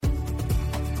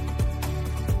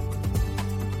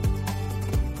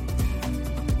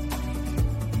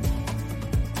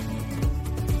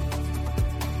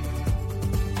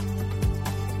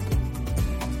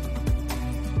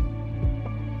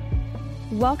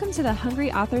Welcome to the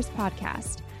Hungry Authors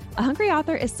Podcast. A hungry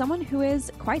author is someone who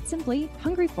is, quite simply,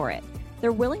 hungry for it.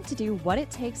 They're willing to do what it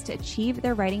takes to achieve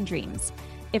their writing dreams.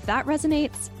 If that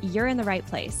resonates, you're in the right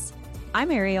place.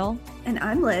 I'm Ariel. And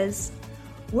I'm Liz.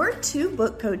 We're two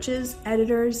book coaches,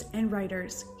 editors, and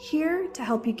writers here to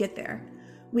help you get there.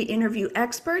 We interview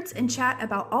experts and chat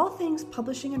about all things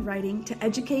publishing and writing to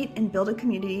educate and build a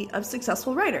community of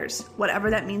successful writers,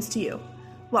 whatever that means to you.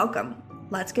 Welcome.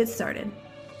 Let's get started.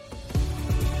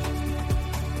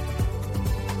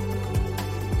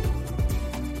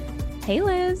 Hey,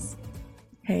 Liz.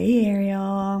 Hey,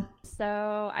 Ariel.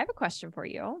 So I have a question for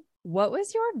you. What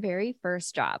was your very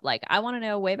first job? Like, I want to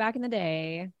know way back in the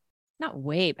day, not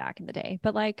way back in the day,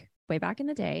 but like way back in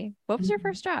the day, what was your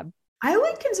first job? I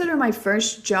would consider my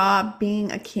first job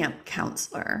being a camp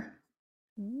counselor.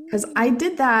 Because I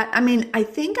did that. I mean, I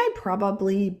think I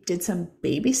probably did some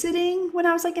babysitting when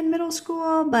I was like in middle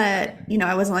school, but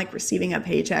I wasn't like receiving a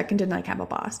paycheck and didn't like have a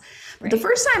boss. But the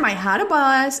first time I had a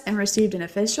boss and received an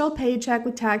official paycheck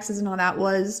with taxes and all that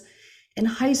was in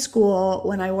high school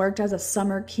when I worked as a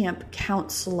summer camp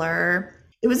counselor.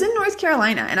 It was in North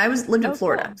Carolina and I lived in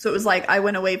Florida. Cool. So it was like I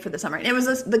went away for the summer. And it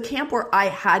was the camp where I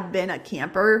had been a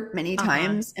camper many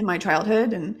times in my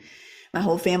childhood, and my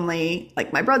whole family,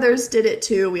 like my brothers did it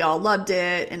too. We all loved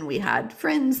it. And we had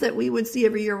friends that we would see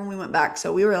every year when we went back.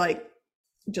 So we were like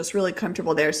just really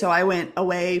comfortable there. So I went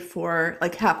away for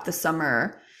like half the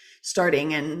summer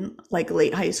starting in like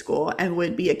late high school and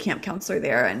would be a camp counselor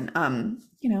there and,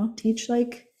 teach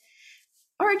like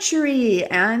archery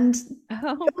and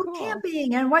cool.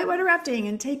 camping and whitewater rafting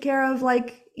and take care of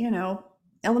like,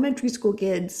 elementary school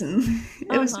kids, and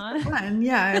it was fun.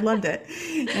 Yeah, I loved it.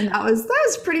 And that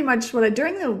was pretty much what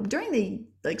during the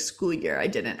like school year, I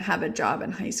didn't have a job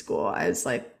in high school. I was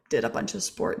like did a bunch of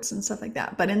sports and stuff like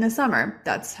that. But in the summer,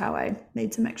 that's how I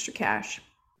made some extra cash.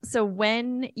 So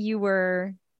when you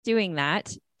were doing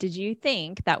that, did you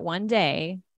think that one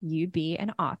day you'd be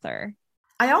an author?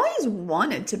 I always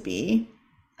wanted to be.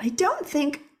 I don't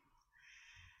think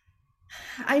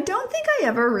I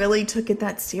ever really took it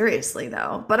that seriously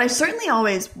though, but I certainly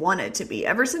always wanted to be.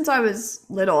 Ever since I was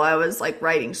little, I was like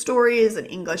writing stories, and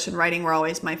English and writing were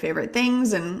always my favorite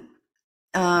things. And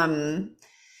I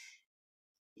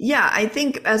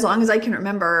think as long as I can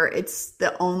remember, it's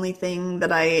the only thing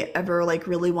that I ever like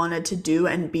really wanted to do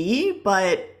and be,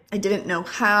 but I didn't know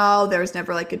how. There was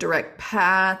never like a direct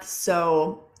path.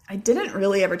 So I didn't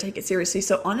really ever take it seriously.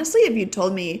 So honestly, if you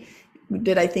told me,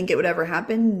 did I think it would ever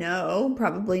happen? No,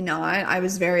 probably not. I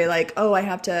was very like, I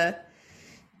have to,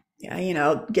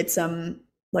 get some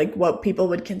like what people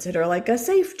would consider like a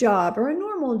safe job or a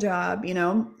normal job,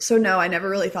 So no, I never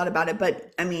really thought about it.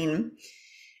 But I mean,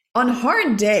 on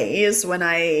hard days when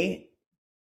I,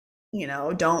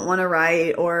 don't want to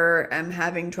write or I'm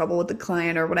having trouble with the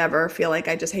client or whatever, feel like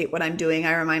I just hate what I'm doing,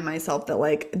 I remind myself that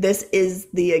like, this is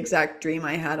the exact dream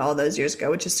I had all those years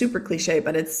ago, which is super cliche,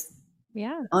 but it's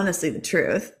honestly the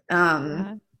truth.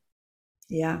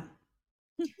 Yeah.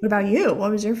 What about you?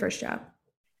 What was your first job?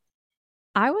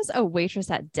 I was a waitress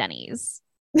at Denny's.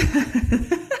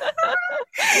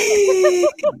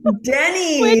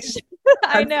 Denny's. Which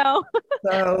I know.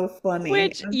 So funny.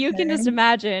 Which you can just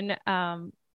imagine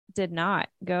did not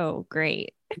go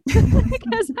great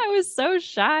because I was so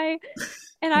shy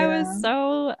and I was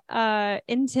so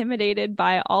intimidated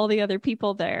by all the other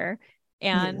people there.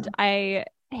 And I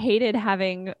hated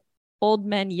having old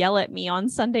men yell at me on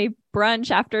Sunday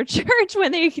brunch after church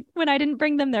when I didn't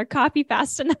bring them their coffee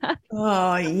fast enough.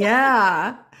 Oh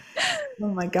yeah. Oh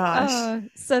my gosh.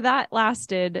 So that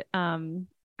lasted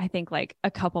I think like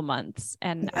a couple months,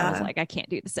 and I was like, I can't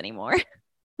do this anymore.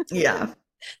 Yeah.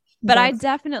 But I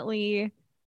definitely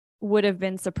would have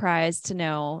been surprised to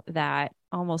know that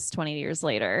almost 20 years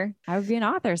later, I would be an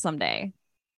author someday.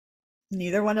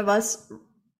 Neither one of us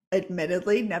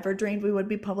admittedly never dreamed we would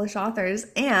be published authors,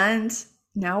 and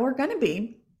now we're going to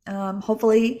be.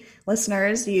 Hopefully,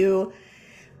 listeners, you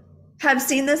have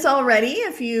seen this already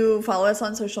if you follow us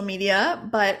on social media,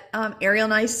 but Ariel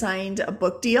and I signed a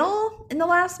book deal in the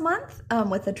last month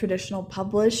with a traditional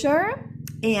publisher,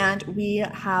 and we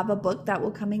have a book that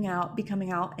will be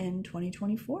coming out in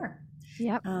 2024.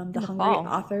 Yep. The Hungry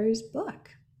Authors book.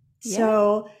 Yeah.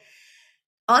 So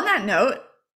on that note,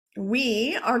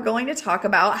 we are going to talk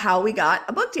about how we got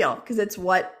a book deal, because it's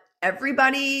what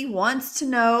everybody wants to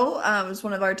know. It was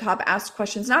one of our top asked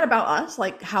questions, not about us,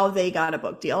 like how they got a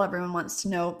book deal. Everyone wants to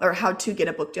know, or how to get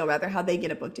a book deal, rather, how they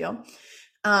get a book deal.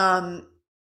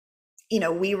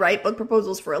 We write book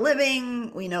proposals for a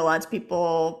living. We know lots of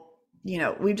people,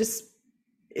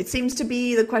 it seems to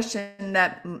be the question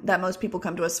that most people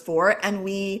come to us for. And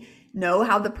we know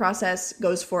how the process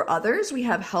goes for others. We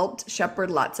have helped shepherd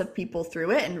lots of people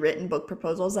through it and written book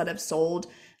proposals that have sold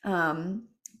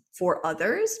for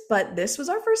others. But this was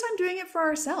our first time doing it for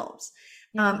ourselves.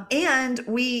 Yeah. And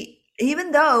we,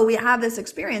 even though we have this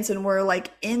experience and we're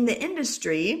like in the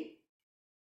industry,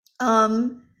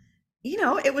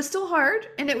 it was still hard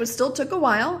and it was still took a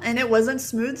while and it wasn't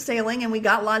smooth sailing and we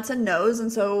got lots of no's.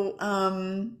 And so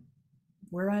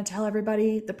we're going to tell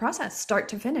everybody the process, start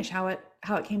to finish, how it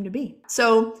came to be.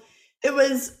 So it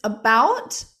was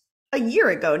about a year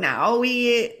ago now.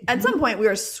 At some point we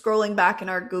were scrolling back in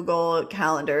our Google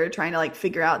Calendar trying to like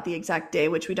figure out the exact day,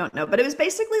 which we don't know, but it was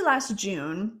basically last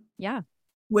June. Yeah.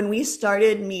 When we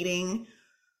started meeting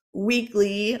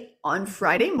weekly on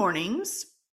Friday mornings.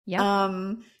 Yeah.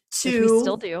 Which we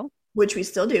still do. Which we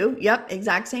still do. Yep.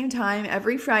 Exact same time.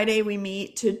 Every Friday we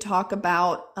meet to talk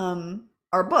about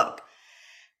our book.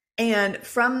 And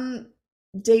from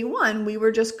day one, we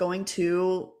were just going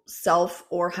to self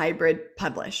or hybrid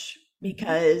publish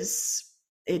because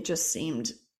it just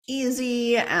seemed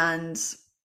easy. And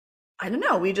I don't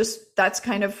know, that's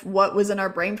kind of what was in our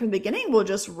brain from the beginning. We'll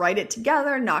just write it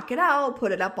together, knock it out,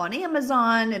 put it up on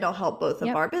Amazon. It'll help both of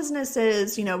our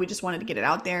businesses. We just wanted to get it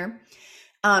out there.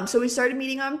 So we started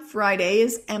meeting on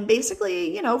Fridays and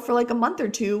basically, for like a month or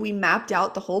two, we mapped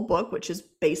out the whole book, which is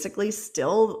basically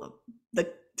still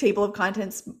the table of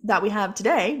contents that we have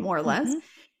today, more or less.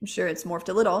 I'm sure it's morphed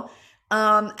a little.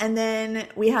 And then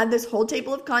we had this whole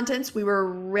table of contents. We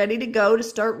were ready to go to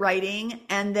start writing.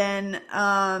 And then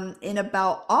in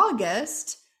about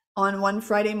August, on one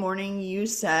Friday morning, you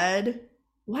said,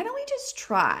 why don't we just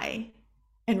try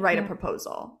and write a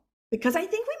proposal? Because I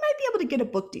think we might be able to get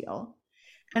a book deal.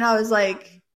 And I was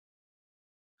like,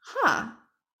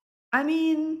 I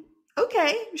mean,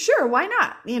 okay, sure, why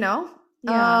not?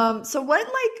 Yeah. So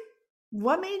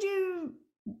what made you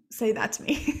say that to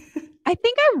me? I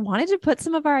think I wanted to put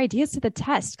some of our ideas to the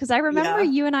test because I remember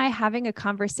you and I having a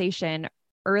conversation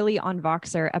early on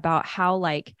Voxer about how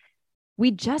like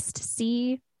we just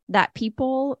see that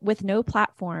people with no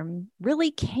platform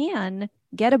really can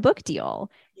get a book deal.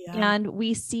 Yeah. And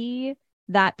we see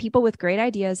that people with great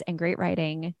ideas and great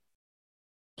writing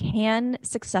can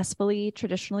successfully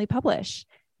traditionally publish.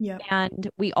 Yeah. And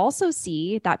we also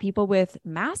see that people with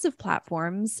massive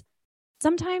platforms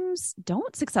sometimes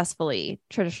don't successfully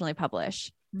traditionally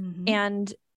publish.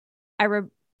 And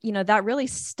that really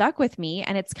stuck with me.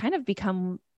 And it's kind of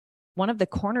become one of the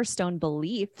cornerstone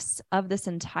beliefs of this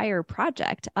entire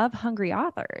project of Hungry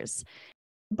Authors.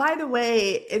 By the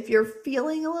way, if you're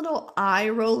feeling a little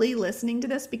eye-rolly listening to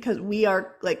this because we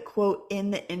are like, quote, in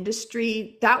the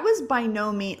industry, that was by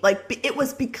no means, like, it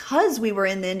was because we were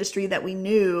in the industry that we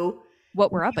knew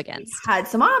what we're up against. Had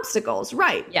some obstacles,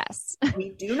 right? Yes. We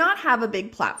do not have a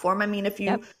big platform. I mean, if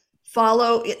you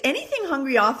follow anything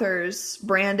Hungry Authors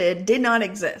branded did not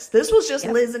exist. This was just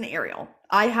Liz and Ariel.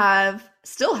 I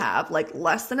still have like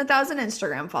less than 1,000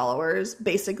 Instagram followers,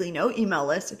 basically no email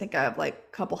list. I think I have like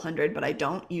a couple hundred, but I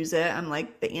don't use it. I'm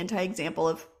like the anti-example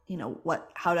of,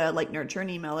 how to like nurture an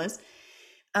email list.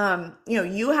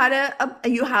 You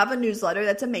have a newsletter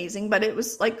that's amazing, but it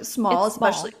was like small,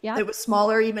 especially it was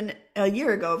smaller even a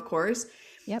year ago, of course.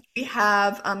 Yep. We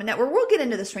have a network. We'll get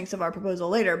into the strengths of our proposal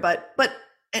later, but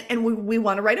we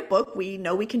want to write a book. We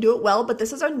know we can do it well, but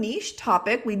this is a niche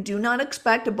topic. We do not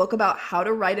expect a book about how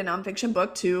to write a nonfiction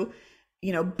book to,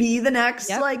 be the next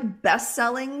like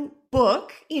best-selling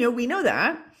book. We know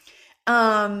that.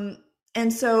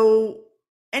 And so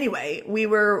anyway,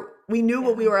 we knew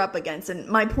what we were up against. And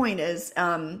my point is,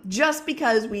 just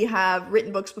because we have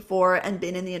written books before and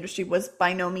been in the industry was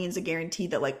by no means a guarantee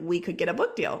that like we could get a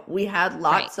book deal. We had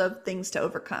lots of things to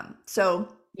overcome. So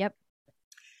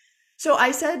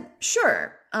I said,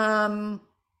 sure,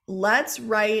 let's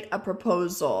write a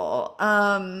proposal.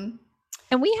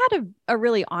 And we had a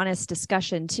really honest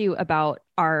discussion too about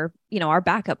our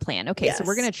backup plan. Okay, so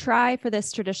we're going to try for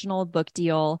this traditional book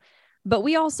deal, but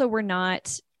we also were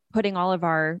not putting all of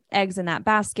our eggs in that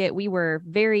basket. We were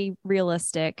very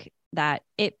realistic that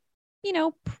it,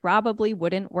 probably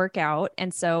wouldn't work out.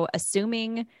 And so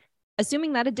assuming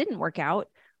that it didn't work out,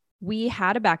 we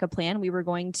had a backup plan. We were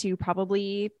going to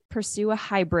probably pursue a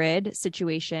hybrid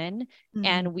situation.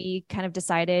 And we kind of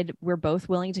decided we're both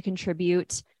willing to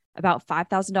contribute about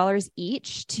 $5,000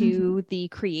 each to the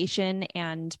creation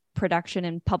and production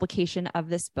and publication of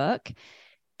this book.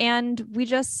 And we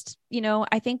just,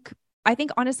 I think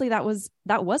honestly, that was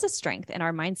a strength in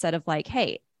our mindset of like,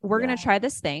 hey, we're going to try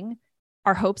this thing.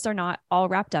 Our hopes are not all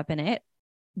wrapped up in it.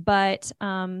 But,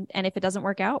 and if it doesn't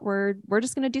work out, we're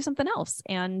just going to do something else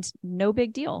and no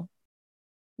big deal.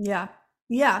 Yeah.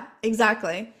 Yeah,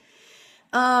 exactly.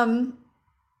 Um,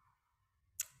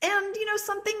 and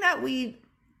something that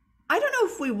I don't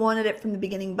know if we wanted it from the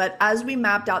beginning, but as we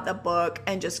mapped out the book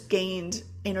and just gained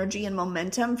energy and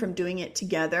momentum from doing it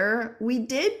together, we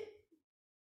did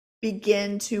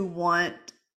begin to want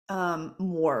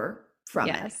more from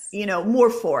it, more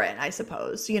for it, I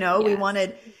suppose. We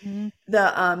wanted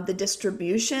the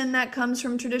distribution that comes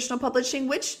from traditional publishing,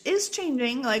 which is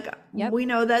changing. Like we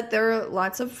know that there are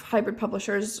lots of hybrid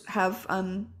publishers have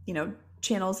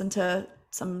channels into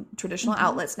some traditional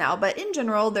outlets now, but in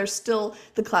general, there's still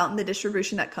the clout and the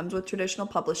distribution that comes with traditional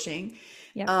publishing.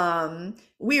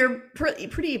 We're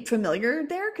pretty familiar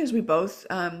there because we both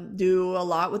do a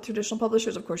lot with traditional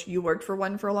publishers. Of course, you worked for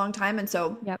one for a long time, and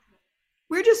so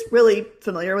we're just really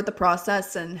familiar with the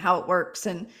process and how it works,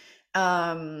 and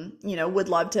would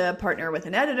love to partner with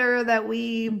an editor that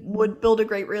we would build a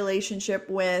great relationship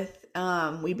with.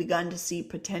 We begun to see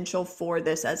potential for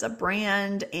this as a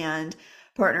brand, and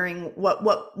partnering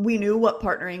what we knew what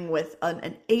partnering with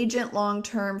an agent long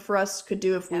term for us could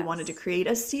do if we wanted to create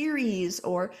a series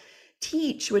or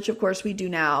teach, which of course we do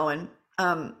now. And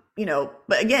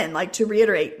but again, like, to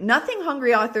reiterate, nothing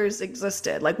Hungry Authors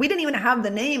existed. Like, we didn't even have the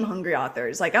name Hungry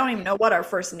Authors. Like, I don't even know what our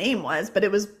first name was, but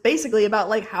it was basically about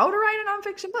like how to write a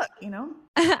nonfiction book.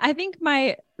 I think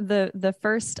the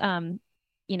first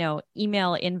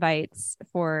email invites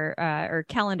for or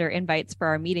calendar invites for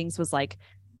our meetings was like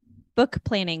book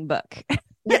planning book.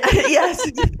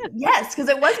 Yes, because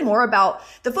it was more about,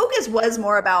 the focus was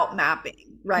more about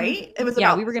mapping, right? It was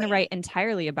about we were going to write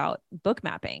entirely about book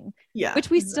mapping, Yeah. which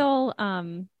we still,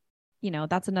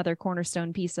 that's another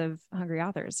cornerstone piece of Hungry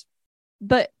Authors.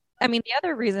 But I mean, the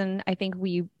other reason I think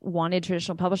we wanted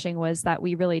traditional publishing was that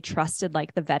we really trusted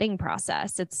like the vetting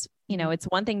process. It's, it's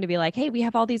one thing to be like, hey, we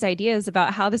have all these ideas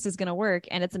about how this is going to work.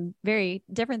 And it's a very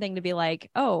different thing to be like,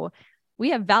 oh, we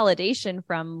have validation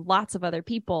from lots of other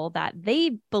people that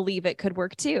they believe it could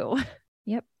work too.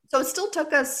 Yep. So it still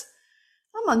took us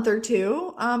a month or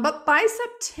two, but by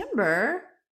September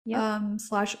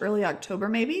 / early October,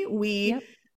 maybe, we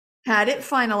had it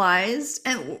finalized,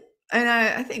 and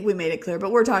I think we made it clear,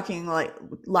 but we're talking like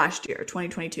last year,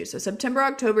 2022. So September,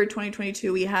 October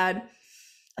 2022, we had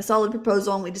a solid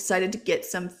proposal, and we decided to get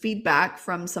some feedback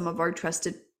from some of our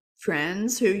trusted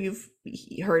friends who you've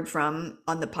heard from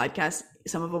on the podcast.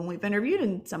 Some of them we've interviewed,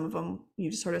 and some of them you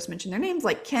just heard us mention their names,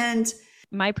 like Kent.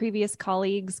 My previous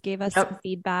colleagues gave us some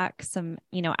feedback, some,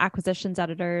 acquisitions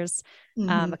editors,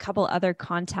 a couple other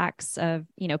contacts of,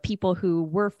 people who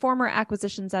were former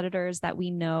acquisitions editors that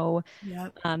we know.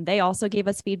 They also gave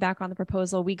us feedback on the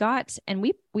proposal we got. And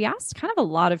we asked kind of a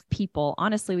lot of people.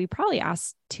 Honestly, we probably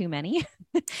asked too many.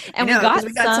 And we got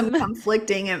some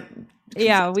conflicting and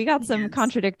we got some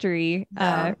contradictory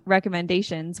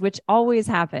recommendations, which always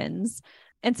happens.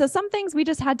 And so some things we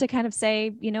just had to kind of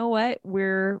say, you know what,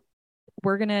 we're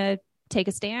going to take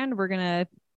a stand. We're going to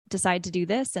decide to do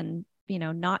this and,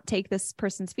 not take this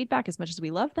person's feedback as much as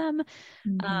we love them.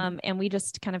 And we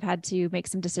just kind of had to make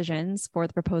some decisions for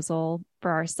the proposal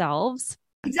for ourselves.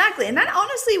 Exactly. And that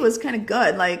honestly was kind of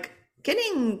good. Like,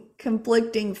 getting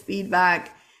conflicting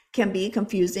feedback can be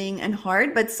confusing and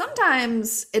hard, but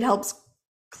sometimes it helps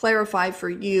clarify for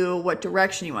you what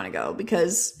direction you want to go,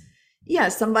 because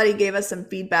somebody gave us some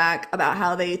feedback about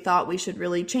how they thought we should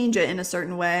really change it in a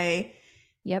certain way.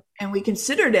 And we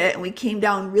considered it, and we came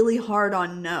down really hard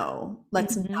on no,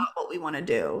 that's not what we want to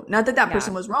do. Not that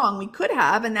person was wrong. We could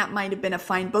have, and that might have been a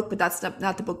fine book, but that's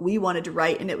not the book we wanted to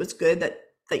write. And it was good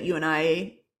that you and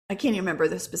I can't even remember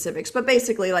the specifics, but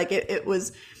basically, like, it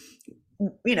was,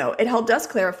 it helped us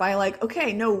clarify, like,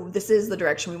 okay, no, this is the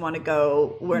direction we want to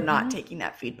go. We're not taking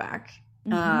that feedback.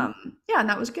 And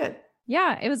that was good.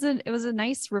 Yeah, it was a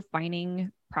nice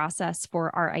refining process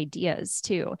for our ideas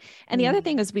too. And the other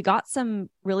thing is we got some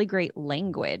really great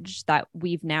language that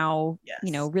we've now,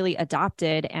 really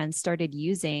adopted and started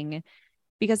using,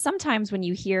 because sometimes when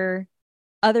you hear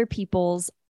other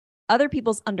people's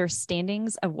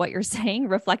understandings of what you're saying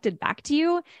reflected back to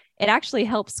you, it actually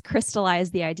helps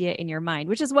crystallize the idea in your mind,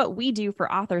 which is what we do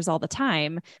for authors all the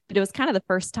time. But it was kind of the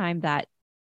first time that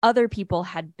other people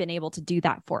had been able to do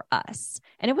that for us.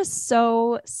 And it was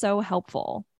so, so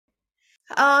helpful.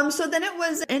 So then it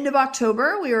was end of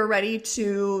October. We were ready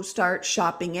to start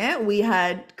shopping it. We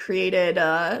had created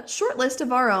a short list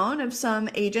of our own of some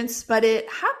agents, but it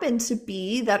happened to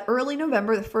be that early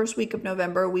November, the first week of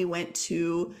November, we went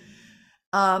to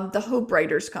the Hope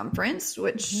Writers Conference,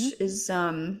 which is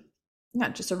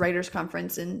not just a writers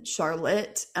conference in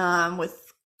Charlotte, with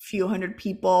a few hundred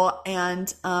people.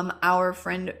 And our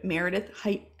friend Meredith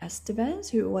Height Estevez,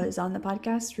 who was on the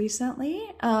podcast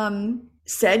recently,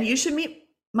 said, you should meet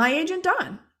my agent,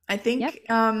 Dawn. I Yep.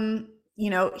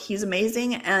 think, he's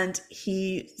amazing and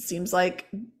he seems like,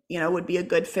 would be a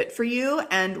good fit for you.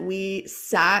 And we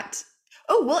sat,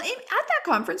 oh, well, at that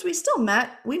conference,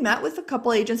 we met with a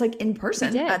couple agents like in We person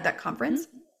at did. that Mhm. conference.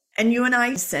 And you and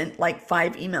I sent like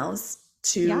 5 emails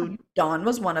Yeah. to Dawn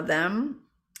was one of them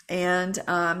and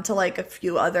to like a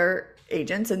few other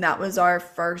agents. And that was our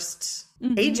first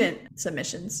Hmm. agent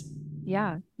submissions.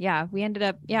 Yeah. Yeah. We ended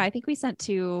up, yeah, I think we sent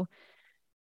to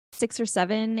 6 or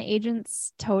 7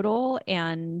 agents total,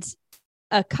 and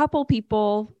a couple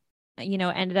people,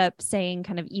 ended up saying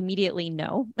kind of immediately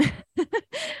no,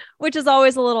 which is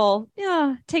always a little,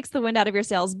 yeah, takes the wind out of your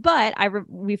sails. But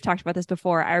we've talked about this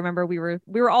before. I remember we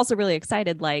were also really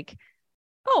excited, like,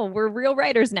 oh, we're real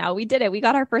writers now. We did it. We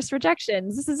got our first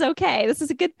rejections. This is okay. This is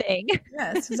a good thing.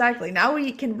 Yes, exactly. Now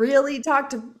we can really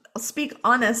speak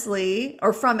honestly,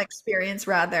 or from experience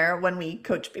rather, when we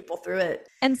coach people through it.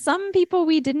 And some people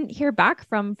we didn't hear back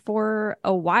from for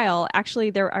a while.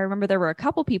 Actually, I remember there were a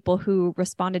couple people who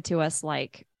responded to us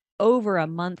like over a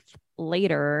month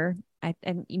later,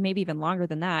 and maybe even longer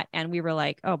than that. And we were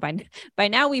like, oh, by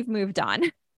now we've moved on.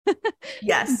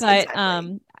 Yes, But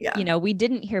exactly. Yeah. we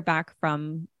didn't hear back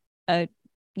from a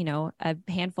a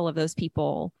handful of those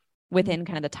people within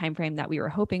kind of the time frame that we were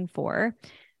hoping for.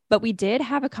 But we did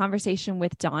have a conversation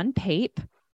with Dawn Pape,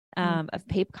 Mhm. of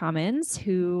Pape Commons,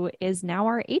 who is now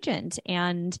our agent.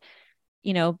 And,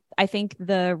 I think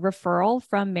the referral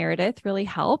from Meredith really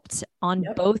helped on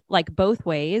Yep. both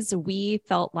ways. We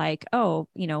felt like, oh,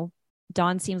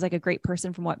 Dawn seems like a great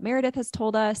person from what Meredith has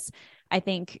told us. I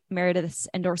think Meredith's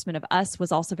endorsement of us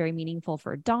was also very meaningful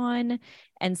for Dawn.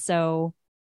 And so,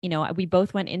 we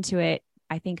both went into it,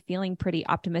 I think, feeling pretty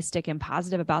optimistic and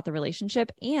positive about the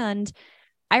relationship. And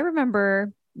I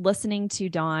remember listening to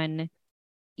Dawn,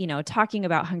 talking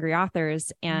about Hungry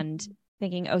Authors and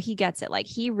thinking, oh, he gets it. Like,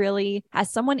 he really, as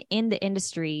someone in the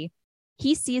industry,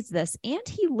 he sees this and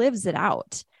he lives it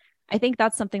out. I think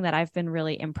that's something that I've been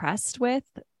really impressed with,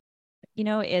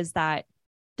 is that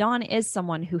Dawn is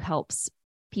someone who helps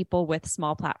people with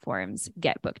small platforms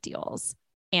get book deals.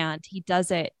 And he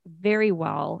does it very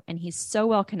well. And he's so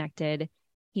well connected.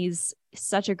 He's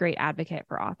such a great advocate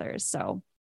for authors. So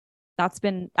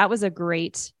that was a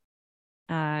great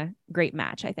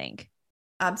match, I think.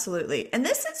 Absolutely. And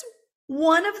this is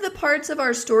one of the parts of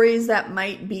our stories that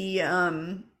might be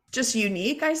just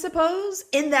unique, I suppose,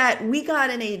 in that we got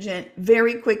an agent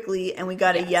very quickly and we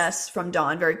got a Yes. yes from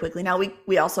Dawn very quickly. Now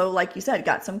we also, like you said,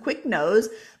 got some quick no's,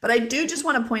 but I do just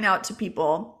want to point out to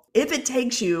people, if it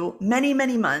takes you many,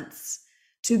 many months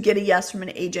to get a yes from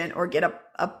an agent or get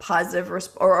a positive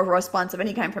or a response of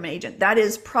any kind from an agent, that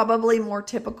is probably more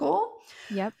typical.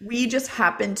 Yep. We just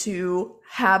happened to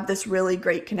have this really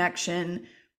great connection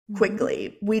Mm-hmm.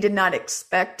 quickly. We did not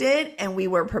expect it, and we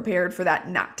were prepared for that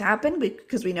not to happen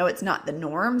because we know it's not the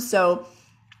norm. So,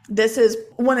 this is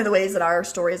one of the ways that our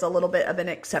story is a little bit of an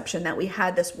exception, that we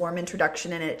had this warm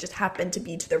introduction and it just happened to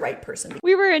be to the right person.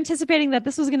 We were anticipating that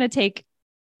this was going to take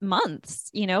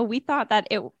months.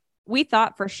 We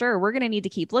thought for sure we're going to need to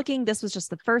keep looking. This was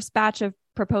just the first batch of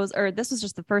this was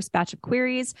just the first batch of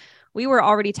queries. We were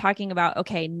already talking about,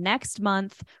 okay, next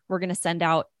month we're going to send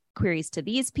out queries to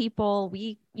these people.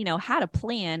 We, had a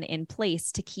plan in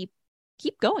place to keep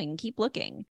going, keep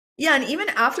looking. Yeah, and even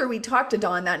after we talked to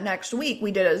Don that next week,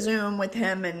 we did a Zoom with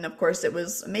him, and of course it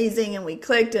was amazing, and we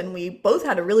clicked, and we both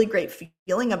had a really great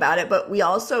feeling about it. But we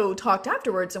also talked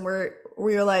afterwards, and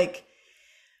we were like,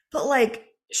 but like,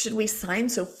 should we sign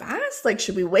so fast? Like,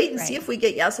 should we wait and see Right. if we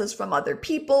get yeses from other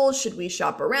people? Should we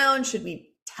shop around? Should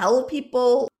we tell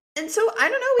people? And so I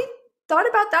don't know. We thought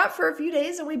about that for a few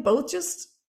days, and we both just.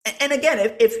 And again,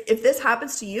 if this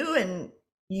happens to you and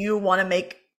you want to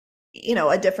make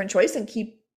a different choice and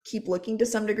keep looking to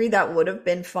some degree, that would have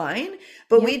been fine.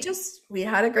 But Yep. we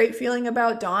had a great feeling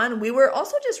about Don. We were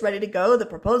also just ready to go. The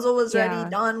proposal was ready. Yeah.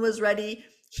 Don was ready.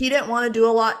 He didn't want to do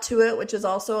a lot to it, which is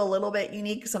also a little bit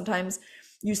unique. Sometimes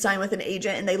you sign with an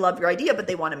agent and they love your idea, but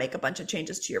they want to make a bunch of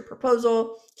changes to your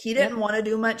proposal. He Yep. didn't want to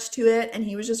do much to it, and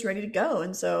he was just ready to go.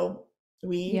 And so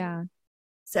we Yeah.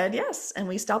 said yes, and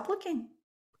we stopped looking.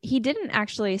 He didn't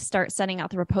actually start sending out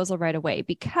the proposal right away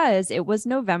because it was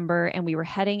November and we were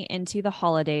heading into the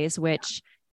holidays, which,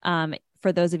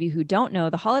 for those of you who don't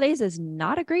know, the holidays is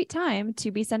not a great time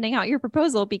to be sending out your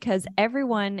proposal because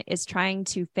everyone is trying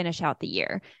to finish out the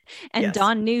year. And Yes.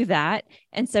 Don knew that.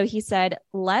 And so he said,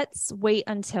 let's wait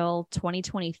until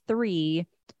 2023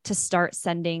 to start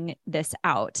sending this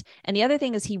out. And the other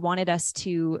thing is he wanted us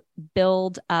to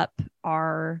build up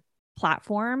our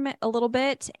platform a little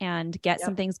bit and get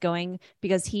some Yep. things going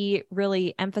because he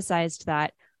really emphasized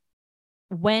that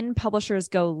when publishers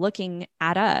go looking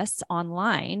at us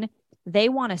online, they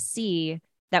want to see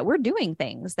that we're doing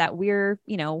things, that we're,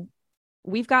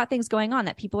 we've got things going on,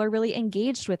 that people are really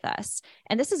engaged with us.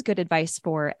 And this is good advice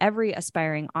for every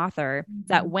aspiring author,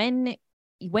 that when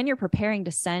you're preparing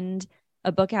to send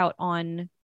a book out on,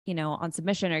 on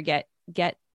submission, or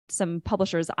get some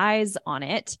publishers' eyes on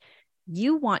it,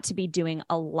 you want to be doing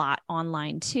a lot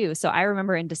online too. So I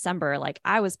remember in December, like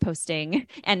I was posting,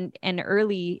 and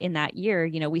early in that year,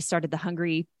 we started the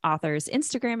Hungry Authors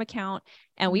Instagram account,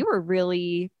 and we were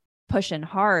really pushing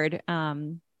hard.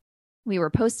 We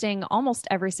were posting almost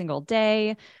every single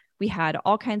day. We had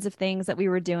all kinds of things that we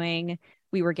were doing.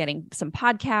 We were getting some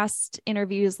podcast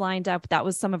interviews lined up. That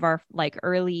was some of our like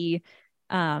early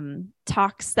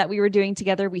talks that we were doing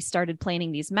together. We started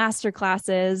planning these master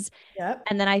classes. Yep.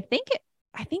 And then I think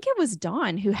it was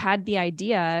Dawn who had the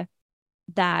idea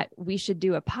that we should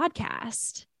do a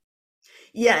podcast.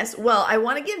 Yes. Well, I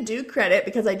want to give due credit,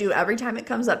 because I do every time it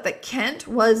comes up, that Kent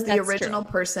was the original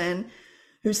person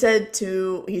who said it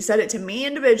to me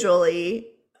individually.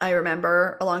 I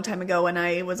remember a long time ago when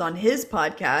I was on his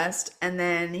podcast, and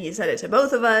then he said it to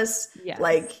both of us. Yes.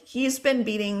 Like, he's been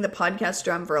beating the podcast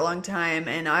drum for a long time.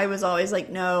 And I was always like,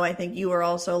 no. I think you were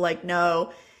also like,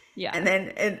 no. Yeah. And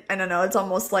then I don't know, it's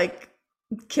almost like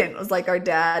Kent was like our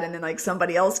dad, and then like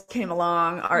somebody else came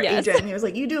along, our agent, and he was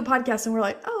like, you do a podcast, and we're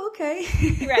like, oh, okay.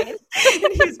 Right.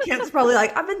 And Kent's probably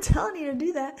like, I've been telling you to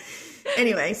do that.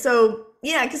 Anyway, so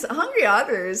yeah, because Hungry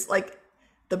Authors, like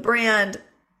the brand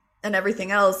and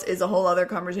everything else, is a whole other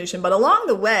conversation. But along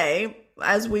the way,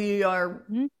 as we are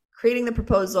creating the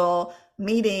proposal,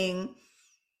 meeting,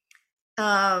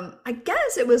 I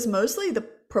guess it was mostly the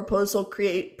proposal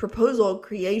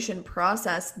creation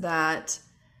process that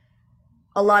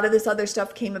a lot of this other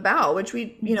stuff came about, which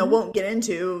we won't get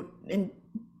into in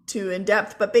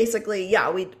depth. But basically,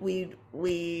 yeah,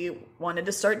 we wanted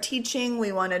to start teaching.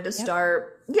 We wanted to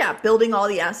start building all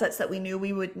the assets that we knew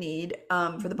we would need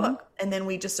for the book. And then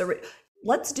we just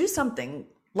let's do something,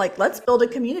 like let's build a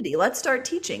community, let's start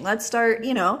teaching, let's start,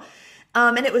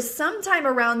 and it was sometime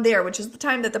around there, which is the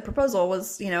time that the proposal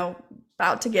was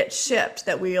about to get shipped,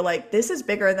 that we were like, this is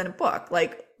bigger than a book.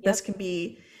 Like this can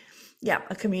be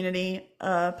a community,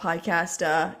 podcast,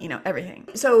 everything.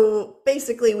 So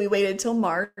basically we waited till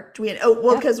March.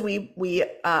 Because we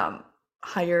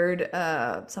hired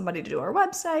somebody to do our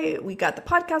website. We got the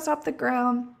podcast off the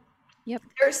ground. Yep.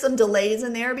 There's some delays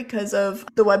in there because of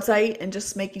the website and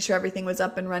just making sure everything was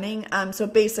up and running. So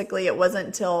basically it wasn't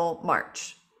until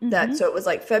March so it was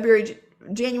like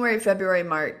January, February,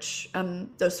 March.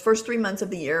 Those first 3 months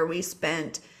of the year we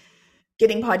spent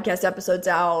getting podcast episodes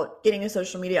out, getting a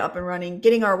social media up and running,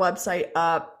 getting our website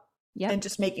up, and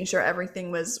just making sure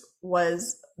everything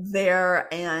was there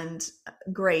and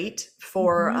great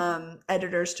for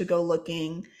editors to go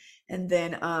looking. And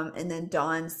then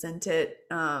Dawn sent it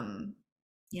to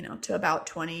about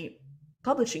 20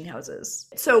 publishing houses.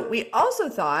 So we also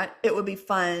thought it would be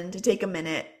fun to take a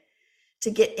minute to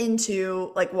get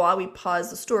into, like, while we pause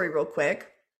the story real quick,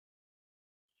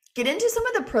 get into some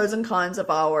of the pros and cons of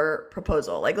our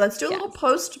proposal. Like, let's do a little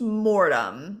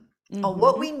post-mortem on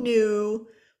what we knew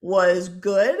was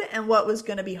good and what was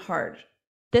going to be hard.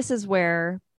 This is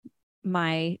where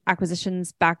my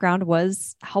acquisitions background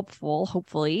was helpful,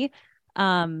 hopefully.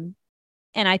 And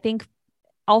I think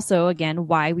also, again,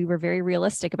 why we were very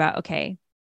realistic about, okay,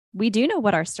 we do know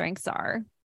what our strengths are,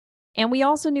 and we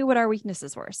also knew what our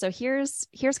weaknesses were. So here's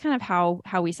kind of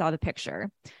how we saw the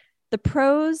picture.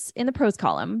 In the pros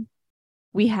column,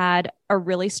 we had a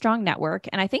really strong network.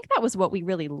 And I think that was what we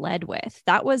really led with.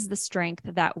 That was the strength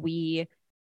that we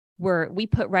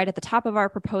put right at the top of our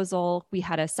proposal. We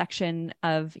had a section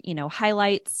of,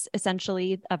 highlights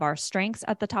essentially of our strengths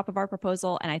at the top of our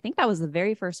proposal. And I think that was the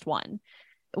very first one.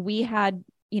 We had,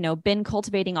 been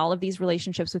cultivating all of these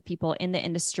relationships with people in the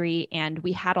industry, and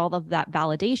we had all of that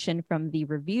validation from the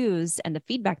reviews and the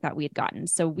feedback that we had gotten.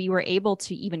 So we were able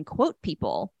to even quote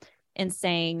people and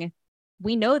saying,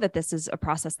 we know that this is a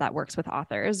process that works with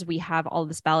authors. We have all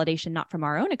this validation, not from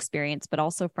our own experience, but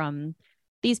also from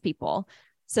these people.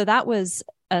 So that was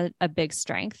a big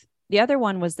strength. The other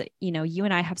one was that, you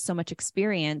and I have so much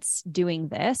experience doing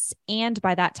this. And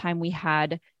by that time we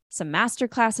had some master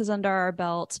classes under our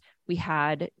belt. We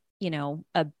had,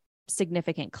 a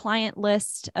significant client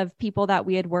list of people that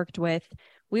we had worked with.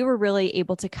 We were really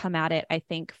able to come at it, I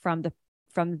think, from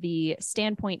the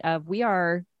standpoint of, we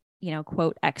are,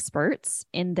 quote, experts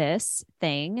in this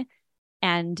thing.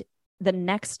 And the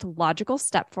next logical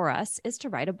step for us is to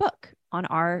write a book on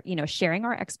our, sharing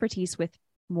our expertise with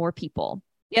more people.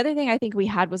 The other thing I think we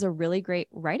had was a really great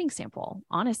writing sample.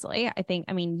 Honestly,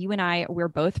 I mean, you and I, we're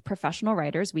both professional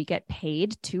writers. We get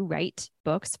paid to write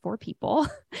books for people.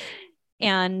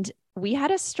 And we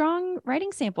had a strong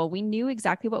writing sample. We knew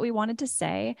exactly what we wanted to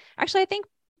say. Actually, I think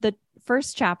the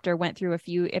first chapter went through a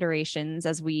few iterations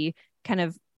as we kind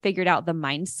of figured out the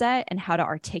mindset and how to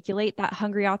articulate that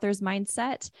hungry author's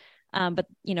mindset. But,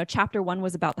 chapter 1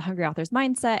 was about the hungry author's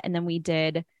mindset. And then we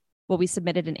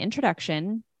submitted an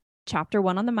introduction, chapter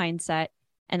 1 on the mindset.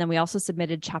 And then we also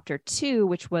submitted chapter 2,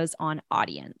 which was on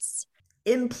audience.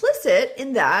 Implicit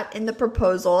in that, in the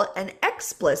proposal, and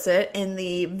explicit in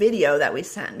the video that we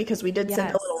sent, because we did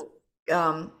send a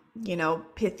little,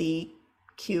 pithy,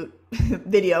 cute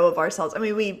video of ourselves. I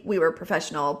mean, we were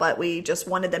professional, but we just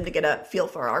wanted them to get a feel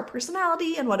for our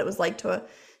personality and what it was like to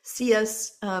see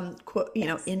us,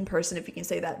 in person, if you can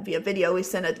say that, via video. We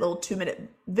sent a little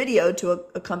 2-minute video to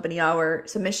accompany our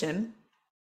submission.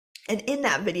 And in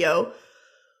that video,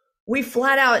 we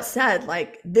flat out said,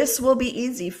 like, this will be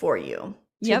easy for you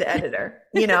to the editor,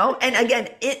 and again,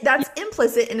 that's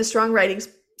implicit in a strong writing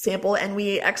sample. And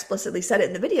we explicitly said it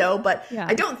in the video, but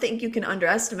I don't think you can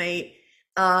underestimate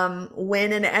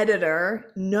when an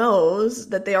editor knows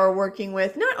that they are working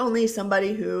with not only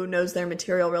somebody who knows their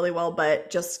material really well,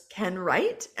 but just can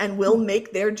write and will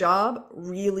make their job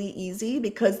really easy,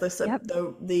 because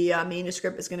the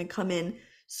manuscript is going to come in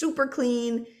super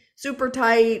clean, super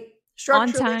tight,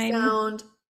 structurally sound.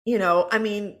 I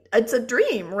mean, it's a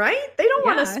dream, right? They don't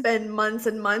want to spend months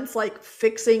and months like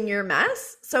fixing your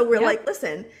mess. So we're like,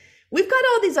 listen, we've got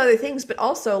all these other things, but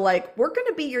also, like, we're going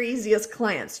to be your easiest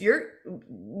clients.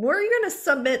 We're going to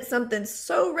submit something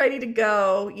so ready to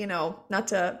go, not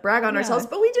to brag on ourselves,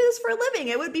 but we do this for a living.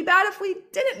 It would be bad if we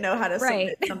didn't know how to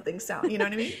submit something sound, you know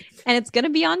what I mean? And it's going to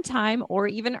be on time or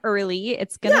even early.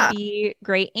 It's going to be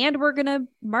great. And we're going to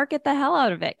market the hell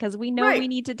out of it, because we know we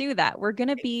need to do that. We're going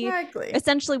to be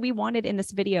essentially, we wanted in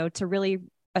this video to really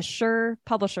assure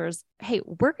publishers, hey,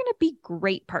 we're going to be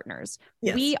great partners.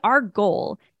 Our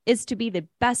goal is to be the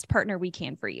best partner we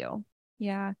can for you.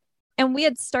 Yeah. And we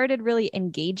had started really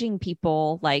engaging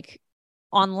people, like,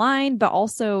 online, but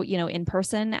also, in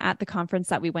person at the conference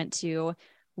that we went to.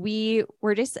 We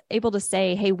were just able to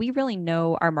say, hey, we really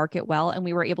know our market well. And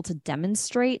we were able to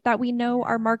demonstrate that we know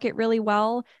our market really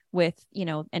well with,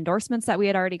 endorsements that we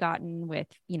had already gotten, with,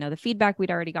 the feedback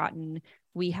we'd already gotten.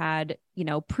 We had,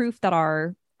 proof that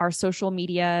our social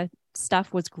media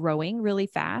stuff was growing really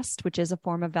fast, which is a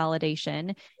form of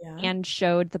validation, and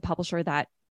showed the publisher that,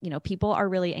 people are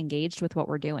really engaged with what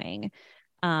we're doing.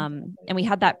 And we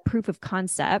had that proof of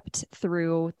concept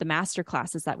through the master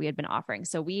classes that we had been offering.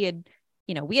 So we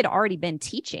had already been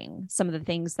teaching some of the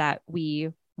things that we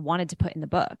wanted to put in the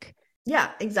book.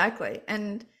 Yeah, exactly.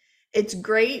 And it's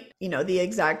great, the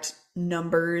exact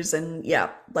numbers and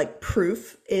like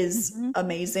proof is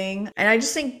amazing. And I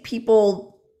just think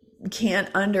people can't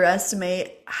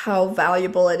underestimate how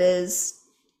valuable it is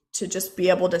to just be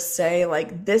able to say,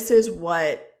 like, this is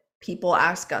what people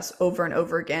ask us over and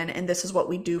over again, and this is what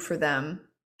we do for them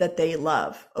that they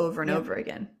love over and over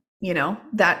again.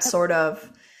 That sort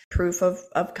of proof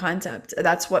of concept.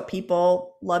 That's what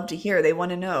people love to hear. They want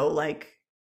to know, like,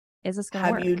 is this going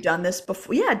to work? Have you done this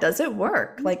before? Yeah, does it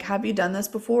work? Like, have you done this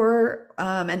before?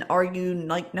 And are you,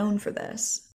 like, known for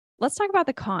this? Let's talk about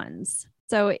the cons.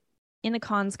 So in the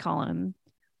cons column,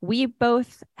 we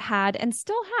both had and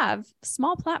still have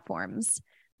small platforms.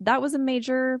 That was a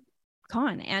major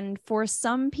con. And for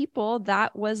some people,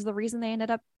 that was the reason they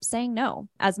ended up saying no.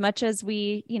 As much as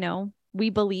we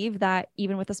believe that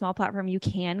even with a small platform, you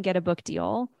can get a book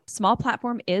deal, small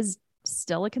platform is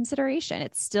still a consideration.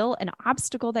 It's still an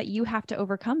obstacle that you have to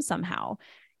overcome somehow.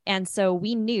 And so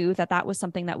we knew that that was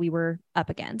something that we were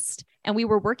up against, and we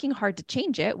were working hard to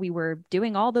change it. We were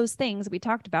doing all those things we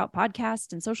talked about,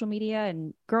 podcast and social media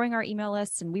and growing our email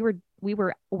lists. And we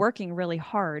were working really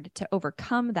hard to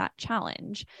overcome that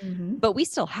challenge, but we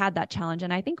still had that challenge.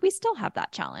 And I think we still have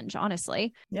that challenge,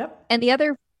 honestly. Yep. And the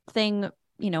other thing,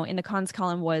 in the cons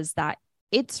column was that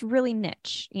it's really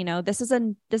niche. This is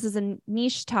a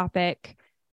niche topic.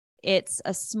 It's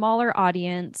a smaller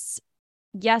audience.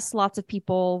 Yes, lots of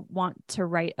people want to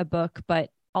write a book,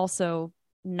 but also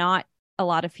not a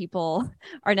lot of people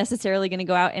are necessarily going to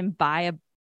go out and buy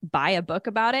a book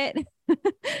about it.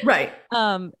 Right.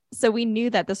 So we knew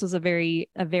that this was a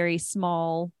very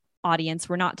small audience.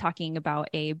 We're not talking about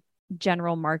a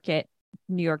general market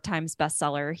New York Times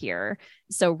bestseller here.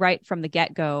 So right from the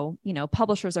get-go,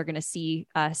 publishers are going to see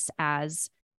us as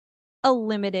a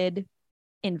limited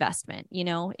investment.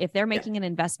 If they're making an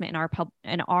investment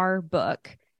in our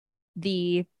book,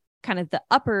 the kind of the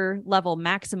upper level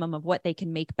maximum of what they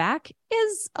can make back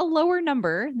is a lower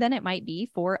number than it might be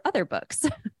for other books.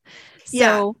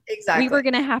 So exactly. we were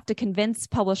going to have to convince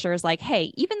publishers like,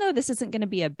 hey, even though this isn't going to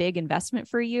be a big investment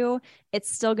for you, it's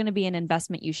still going to be an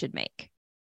investment you should make.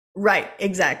 Right,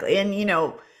 exactly. And,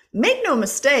 make no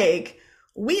mistake,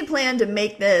 we plan to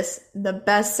make this the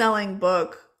best-selling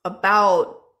book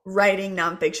about writing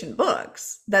nonfiction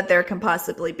books that there can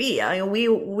possibly be. I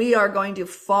mean, we are going to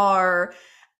far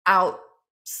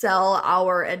outsell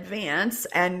our advance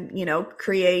and,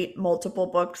 create multiple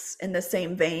books in the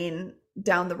same vein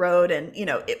down the road. And,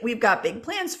 we've got big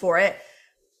plans for it.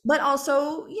 But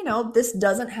also, this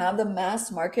doesn't have the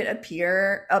mass market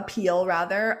appeal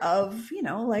rather of,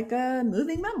 like a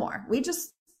moving memoir.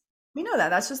 We know that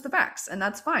that's just the facts, and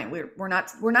that's fine. We're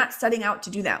not setting out to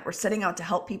do that. We're setting out to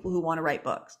help people who want to write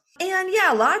books. And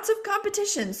yeah, lots of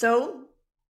competition. So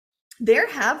there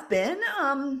have been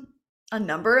a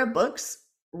number of books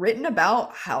written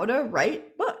about how to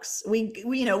write books. We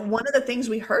one of the things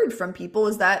we heard from people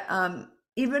is that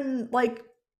even like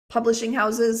publishing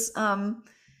houses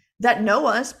that know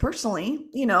us personally,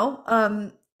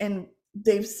 and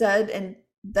they've said and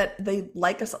that they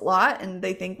like us a lot and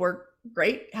they think we're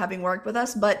great having worked with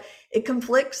us, but it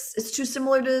conflicts. It's too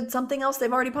similar to something else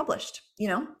they've already published,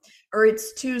 or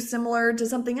it's too similar to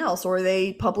something else, or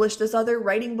they published this other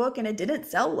writing book and it didn't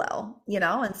sell well,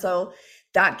 and so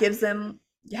that gives them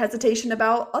hesitation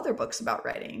about other books about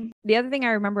writing. The other thing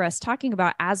I remember us talking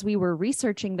about as we were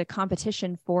researching the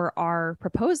competition for our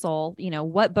proposal,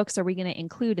 what books are we going to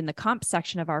include in the comp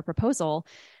section of our proposal?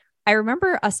 I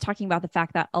remember us talking about the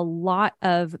fact that a lot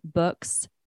of books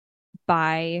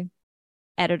by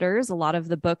editors, a lot of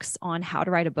the books on how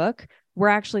to write a book were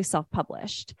actually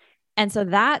self-published. And so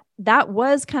that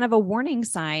was kind of a warning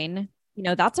sign.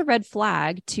 That's a red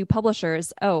flag to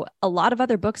publishers. Oh, a lot of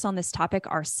other books on this topic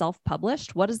are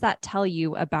self-published. What does that tell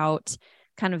you about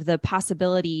kind of the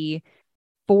possibility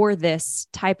for this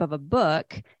type of a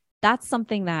book? That's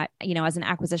something that, as an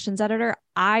acquisitions editor,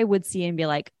 I would see and be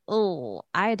like, oh,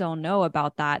 I don't know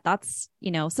about that. That's,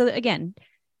 so again,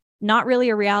 not really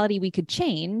a reality we could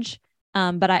change.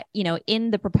 But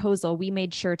in the proposal, we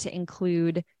made sure to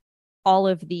include all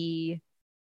of the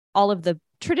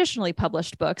traditionally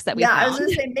published books that we found. I was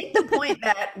going to say, make the point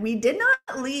that we did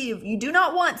not leave. You do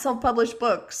not want self-published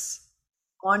books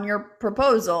on your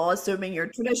proposal, assuming you're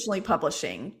traditionally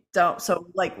publishing.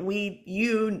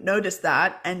 You noticed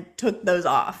that and took those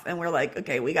off, and we're like,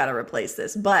 okay, we got to replace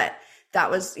this. But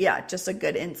that was, just a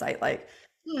good insight. Like,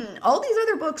 all these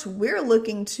other books we're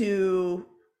looking to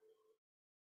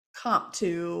comp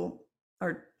to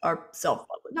are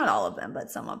self-published. Not all of them,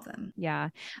 but some of them. Yeah.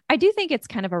 I do think it's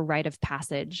kind of a rite of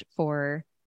passage for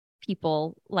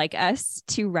people like us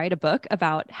to write a book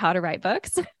about how to write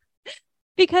books.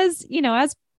 Because,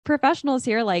 as professionals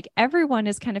here, like everyone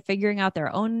is kind of figuring out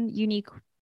their own unique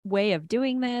way of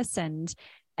doing this. And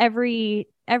every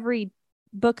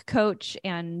book coach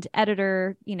and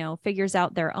editor, figures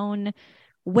out their own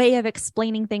way of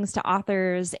explaining things to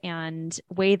authors and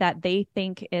way that they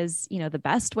think is, the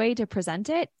best way to present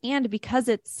it. And because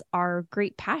it's our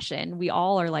great passion, we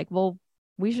all are like, well,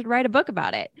 we should write a book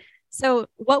about it. So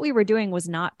what we were doing was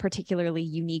not particularly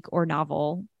unique or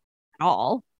novel at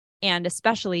all. And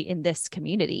especially in this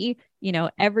community,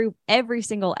 every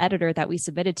single editor that we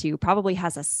submitted to probably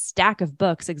has a stack of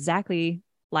books exactly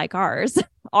like ours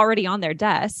already on their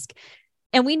desk.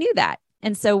 And we knew that.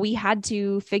 And so we had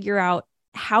to figure out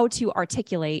how to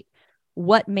articulate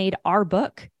what made our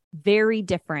book very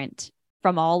different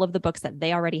from all of the books that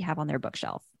they already have on their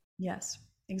bookshelf. Yes,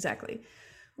 exactly.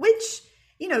 Which,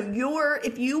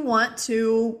 if you want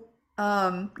to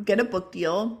get a book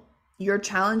deal, your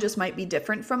challenges might be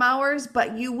different from ours,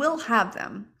 but you will have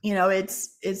them.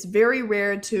 It's very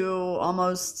rare to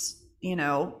almost,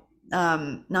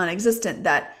 non-existent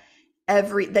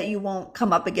that you won't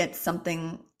come up against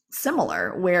something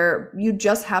similar where you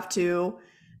just have to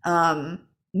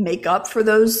make up for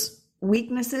those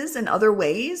weaknesses in other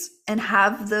ways and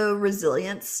have the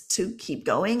resilience to keep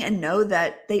going and know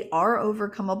that they are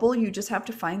overcomable. You just have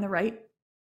to find the right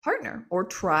partner or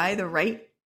try the right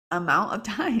amount of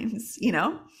times,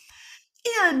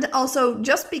 And also,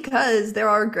 just because there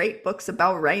are great books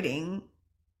about writing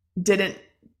didn't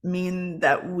mean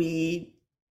that we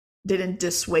didn't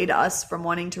dissuade us from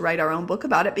wanting to write our own book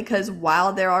about it, because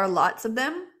while there are lots of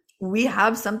them, we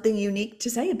have something unique to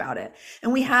say about it.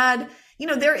 And we had,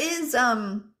 there is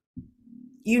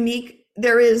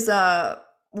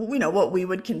what we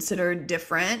would consider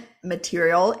different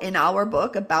material in our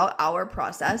book about our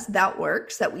process that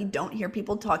works, that we don't hear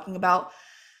people talking about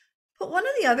But one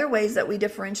of the other ways that we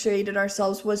differentiated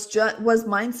ourselves was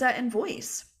mindset and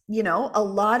voice. You know, a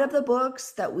lot of the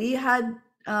books that we had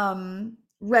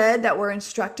read that were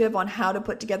instructive on how to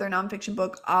put together a nonfiction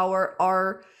book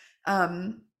are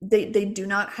they do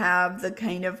not have the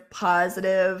kind of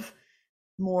positive,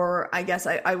 more, I guess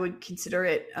I would consider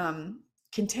it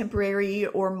contemporary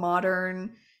or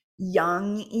modern,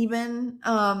 young, even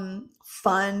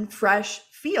fun, fresh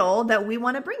feel that we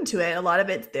want to bring to it. A lot of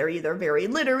it, they're either very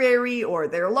literary or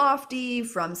they're lofty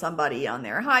from somebody on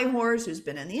their high horse who's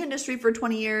been in the industry for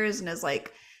 20 years and is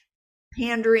like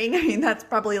pandering. I mean, that's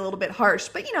probably a little bit harsh,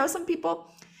 but you know, some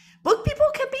people, book people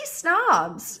can be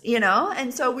snobs, you know?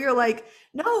 And so we were like,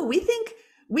 no, we think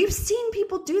we've seen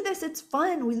people do this. It's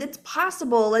fun. It's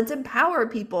possible. Let's empower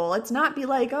people. Let's not be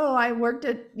like, oh, I worked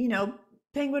at, you know,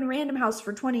 Penguin Random House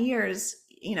for 20 years.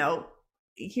 You know,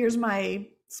 here's my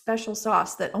special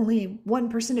sauce that only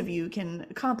 1% of you can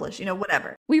accomplish, you know,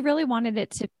 whatever. We really wanted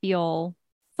it to feel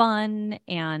fun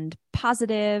and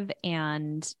positive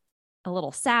and a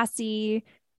little sassy.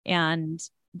 And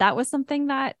that was something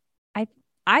that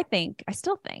I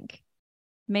still think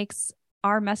makes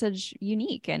our message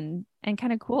unique and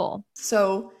kind of cool.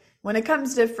 So when it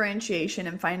comes to differentiation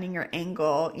and finding your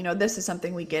angle, you know, this is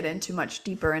something we get into much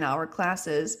deeper in our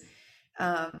classes,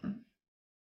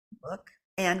 book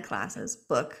and classes,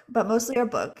 book, but mostly our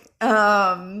book.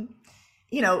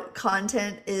 You know,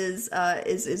 content is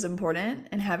important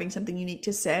and having something unique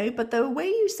to say, but the way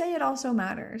you say it also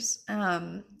matters,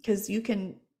 because you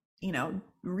can, you know,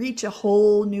 reach a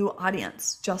whole new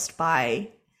audience just by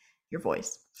your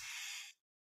voice.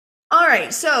 All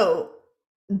right, so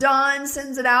Don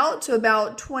sends it out to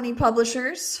about 20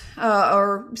 publishers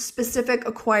or specific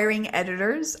acquiring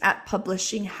editors at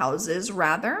publishing houses,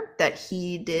 rather, that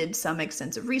he did some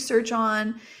extensive research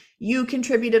on. You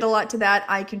contributed a lot to that.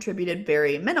 I contributed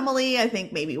very minimally. I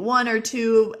think maybe 1 or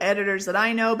 2 editors that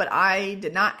I know, but I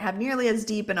did not have nearly as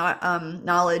deep an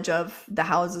knowledge of the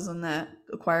houses and the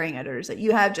acquiring editors that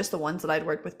you have, just the ones that I'd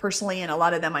worked with personally. And a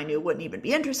lot of them I knew wouldn't even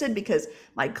be interested because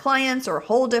my clients are a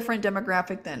whole different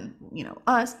demographic than, you know,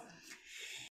 us.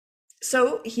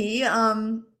 So he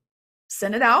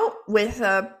sent it out with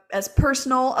as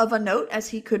personal of a note as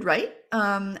he could write,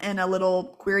 and a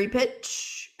little query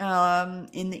pitch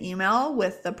in the email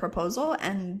with the proposal.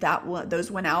 And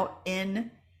those went out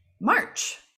in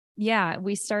March. Yeah,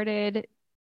 we started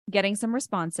getting some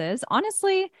responses.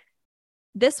 Honestly,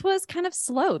 this was kind of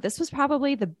slow. This was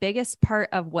probably the biggest part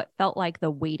of what felt like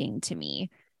the waiting to me,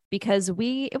 because it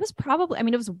was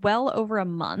well over a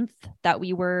month that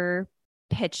we were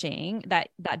pitching, that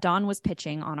Don was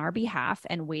pitching on our behalf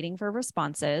and waiting for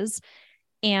responses.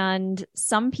 And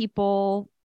some people,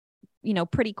 you know,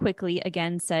 pretty quickly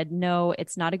again said, no,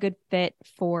 it's not a good fit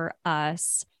for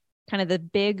us. Kind of the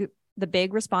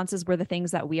big responses were the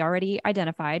things that we already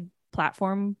identified: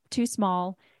 platform too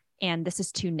small, and this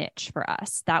is too niche for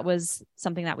us. That was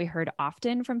something that we heard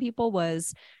often from people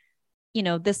was, you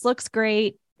know, this looks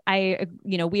great.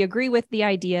 We agree with the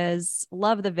ideas,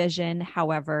 love the vision.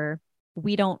 However,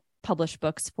 we don't publish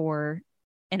books for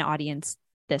an audience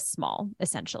this small,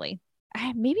 essentially.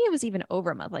 Maybe it was even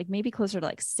over a month, like maybe closer to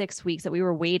like 6 weeks that we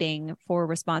were waiting for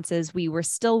responses. We were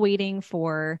still waiting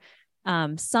for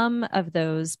some of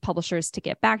those publishers to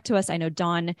get back to us. I know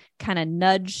Don kind of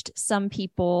nudged some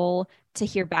people to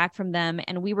hear back from them.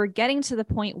 And we were getting to the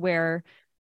point where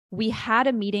we had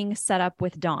a meeting set up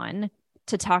with Don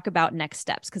to talk about next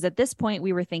steps. Because at this point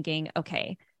we were thinking,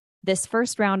 okay, this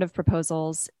first round of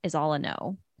proposals is all a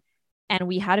no. And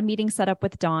we had a meeting set up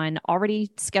with Don already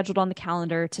scheduled on the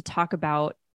calendar to talk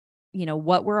about, you know,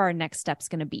 what were our next steps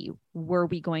going to be? Were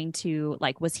we going to,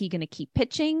 like, was he going to keep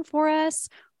pitching for us?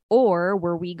 Or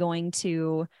were we going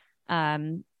to,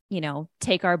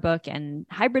 take our book and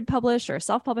hybrid publish or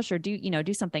self-publish or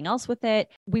do something else with it?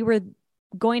 We were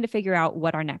going to figure out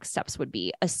what our next steps would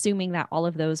be, assuming that all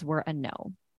of those were a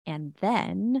no. And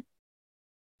then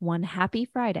one happy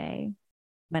Friday,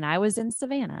 when I was in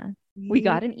Savannah, we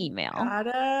got an email. Got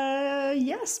a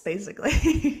yes,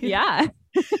 basically. Yeah.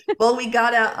 Well, we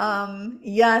got a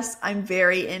yes, I'm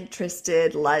very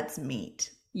interested. Let's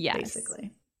meet. Yes.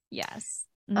 Basically. Yes.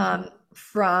 Mm-hmm.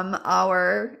 From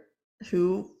our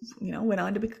who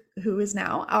is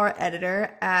now our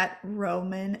editor at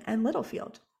Rowman and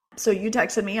Littlefield. So you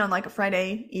texted me on like a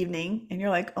Friday evening and you're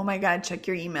like, oh my God, check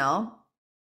your email.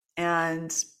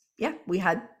 And yeah, we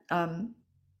had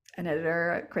an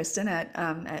editor, Kristen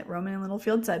at Rowman and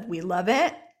Littlefield, said, we love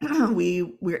it.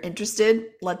 We're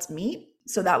interested. Let's meet.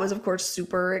 So that was, of course,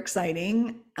 super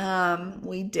exciting.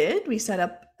 We set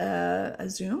up a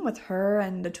Zoom with her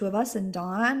and the two of us and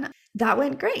Dawn. That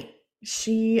went great.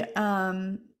 She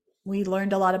we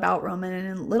learned a lot about Roman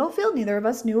and Littlefield. Neither of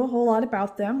us knew a whole lot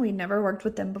about them. We never worked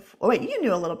with them before. Oh, wait, you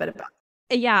knew a little bit about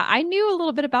Yeah, I knew a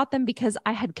little bit about them because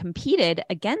I had competed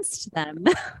against them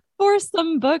for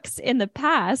some books in the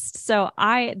past. So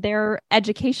their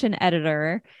education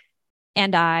editor,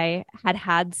 and I had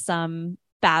had some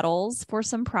battles for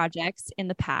some projects in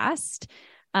the past.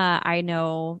 I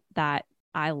know that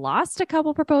I lost a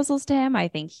couple proposals to him. I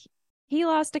think he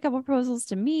lost a couple proposals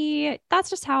to me. That's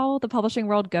just how the publishing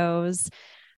world goes.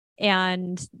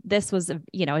 And this was a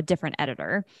different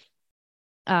editor,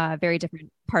 very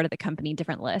different part of the company,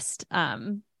 different list.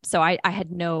 So I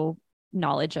had no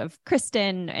knowledge of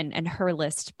Kristen and her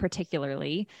list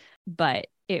particularly, but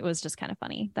it was just kind of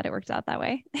funny that it worked out that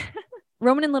way.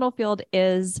 Rowman and Littlefield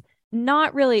is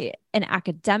not really an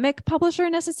academic publisher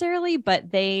necessarily,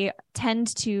 but they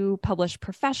tend to publish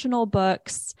professional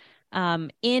books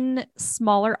in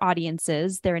smaller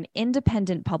audiences. They're an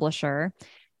independent publisher.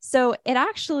 So it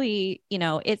actually,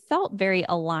 it felt very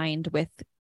aligned with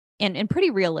and pretty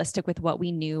realistic with what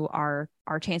we knew our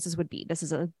chances would be. This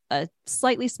is a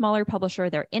slightly smaller publisher.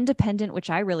 They're independent, which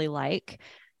I really like.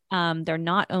 They're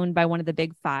not owned by one of the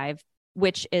big five,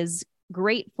 which is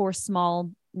great for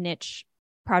small niche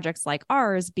projects like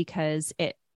ours because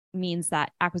it means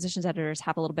that acquisitions editors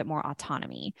have a little bit more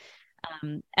autonomy.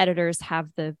 Editors have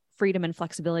the freedom and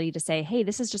flexibility to say, hey,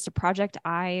 this is just a project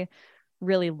I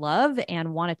really love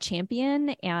and want to champion.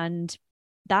 And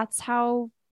that's how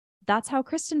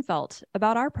Kristen felt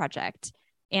about our project.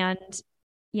 And,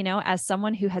 as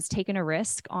someone who has taken a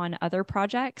risk on other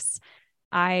projects,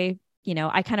 I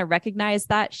kind of recognize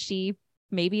that she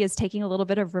maybe is taking a little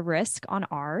bit of a risk on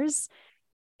ours.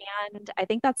 And I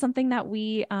think that's something that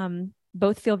we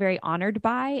both feel very honored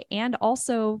by. And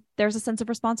also there's a sense of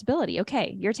responsibility.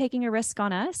 Okay, you're taking a risk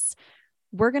on us.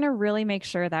 We're going to really make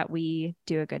sure that we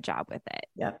do a good job with it.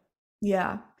 Yep.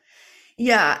 Yeah.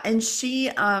 Yeah. And she,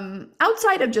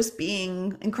 outside of just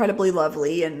being incredibly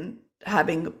lovely and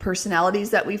having personalities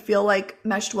that we feel like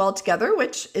meshed well together,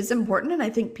 which is important, and I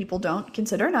think people don't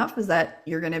consider enough, is that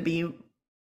you're going to be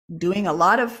doing a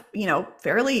lot of,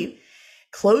 fairly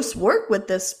close work with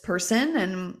this person.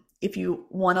 And if you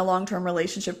want a long-term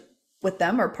relationship with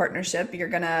them or partnership, you're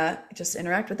going to just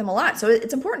interact with them a lot. So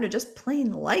it's important to just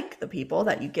plain like the people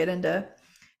that you get into,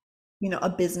 a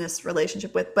business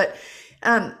relationship with. But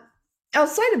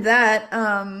outside of that,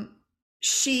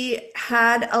 she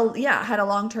had a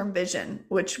long-term vision,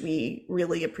 which we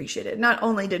really appreciated. Not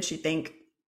only did she think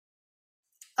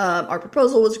our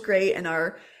proposal was great and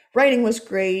our writing was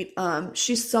great,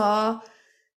 she saw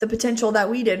the potential that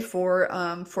we did for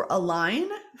Align,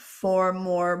 for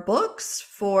more books,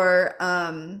 for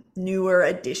newer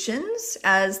editions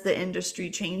as the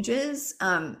industry changes.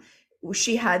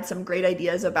 She had some great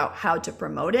ideas about how to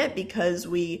promote it because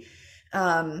we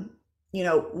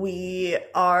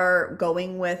are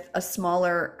going with a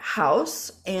smaller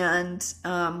house and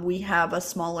we have a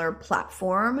smaller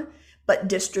platform, but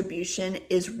distribution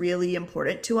is really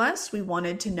important to us. We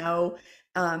wanted to know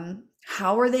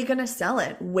how are they going to sell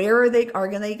it? Where are they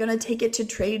going to take it to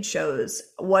trade shows?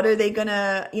 What are they going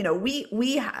to,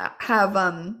 we have,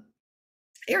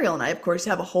 Ariel and I, of course,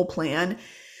 have a whole plan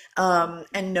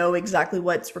and know exactly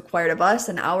what's required of us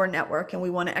and our network, and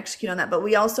we want to execute on that. But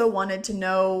we also wanted to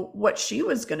know what she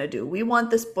was going to do. We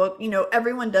want this book,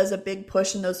 everyone does a big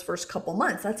push in those first couple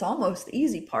months. That's almost the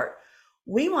easy part.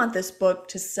 We want this book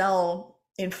to sell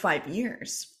in 5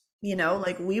 years.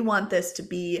 We want this to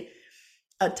be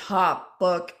a top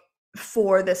book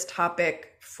for this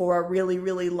topic for a really,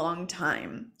 really long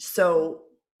time. So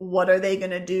what are they going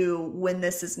to do when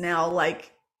this is now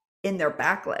in their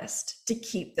backlist to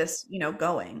keep this,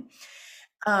 going?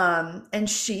 And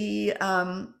she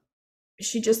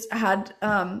just had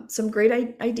some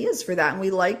great ideas for that. And we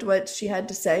liked what she had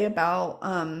to say about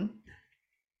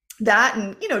that.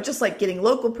 And, just getting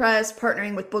local press,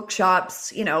 partnering with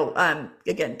bookshops,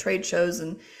 again, trade shows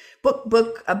and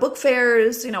book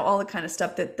fairs, all the kind of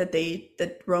stuff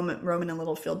that Rowman and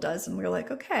Littlefield does. And we were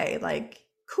like, okay,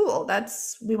 cool.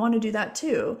 We want to do that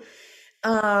too.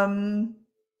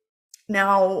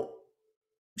 Now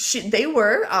they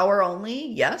were our only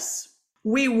yes.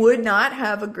 We would not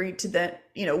have agreed to that.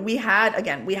 We had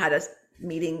a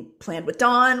meeting planned with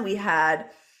Dawn. We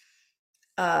had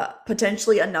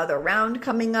potentially another round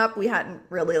coming up. We hadn't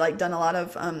really done a lot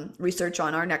of research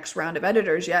on our next round of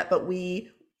editors yet, but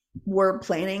we were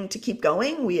planning to keep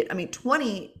going.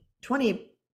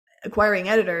 20 acquiring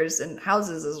editors and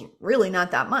houses is really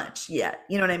not that much yet.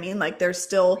 You know what I mean?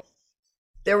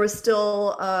 There was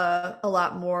still a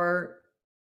lot more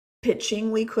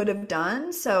pitching we could have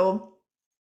done. So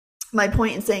my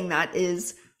point in saying that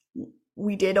is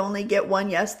we did only get one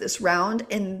yes this round,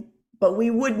 but we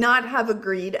would not have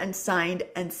agreed and signed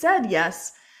and said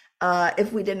yes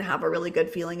if we didn't have a really good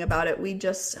feeling about it. We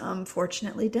just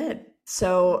fortunately did.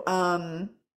 So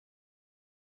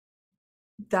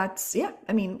that's, yeah,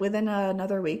 I mean, within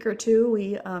another week or two,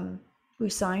 we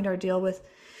signed our deal with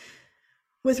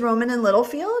Rowman and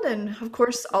Littlefield. And of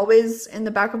course, always in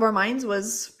the back of our minds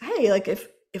was, hey, like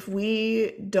if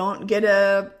we don't get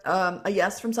a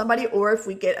yes from somebody, or if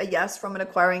we get a yes from an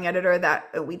acquiring editor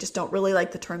that we just don't really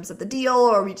like the terms of the deal,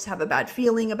 or we just have a bad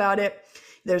feeling about it,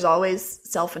 there's always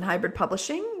self and hybrid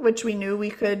publishing, which we knew we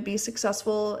could be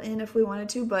successful in if we wanted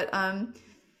to. But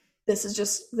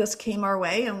this came our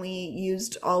way, and we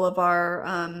used all of our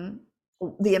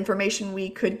the information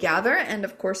we could gather, and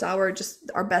of course our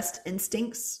best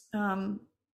instincts. We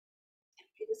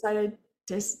decided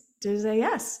to say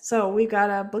yes. So we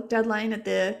got a book deadline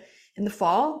in the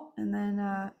fall, and then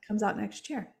it comes out next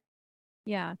year.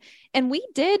 Yeah. And we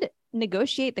did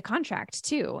negotiate the contract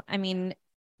too. I mean,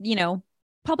 you know,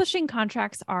 publishing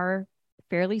contracts are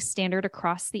fairly standard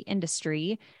across the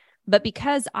industry, but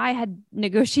because I had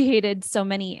negotiated so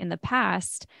many in the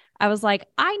past, I was like,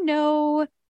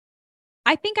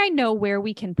 I think I know where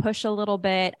we can push a little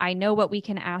bit. I know what we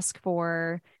can ask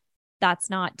for.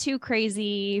 That's not too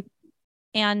crazy.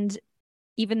 And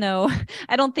even though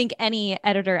I don't think any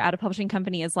editor at a publishing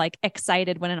company is like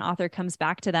excited when an author comes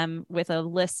back to them with a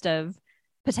list of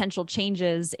potential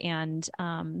changes and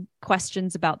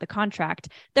questions about the contract,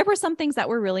 there were some things that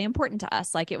were really important to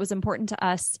us. Like, it was important to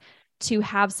us to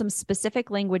have some specific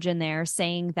language in there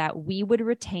saying that we would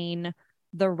retain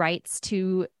the rights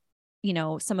to, you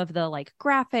know, some of the like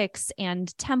graphics and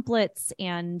templates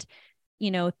and,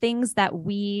 you know, things that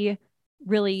we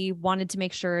really wanted to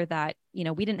make sure that, you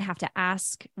know, we didn't have to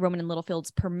ask Rowman and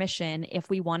Littlefield's permission if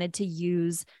we wanted to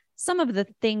use some of the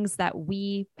things that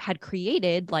we had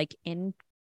created, like in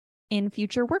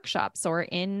future workshops or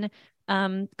in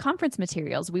conference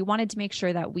materials. We wanted to make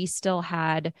sure that we still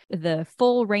had the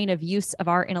full reign of use of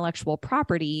our intellectual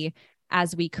property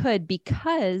as we could,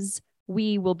 because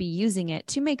we will be using it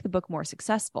to make the book more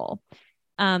successful.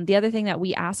 The other thing that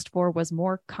we asked for was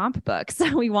more comp books.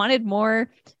 We wanted more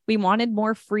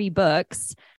free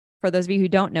books. For those of you who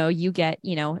don't know, you get,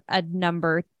 you know, a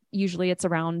number, usually it's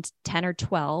around 10 or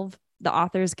 12. The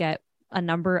authors get a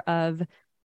number of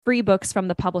free books from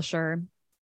the publisher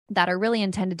that are really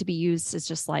intended to be used as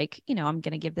just like, you know, I'm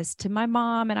going to give this to my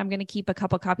mom, and I'm going to keep a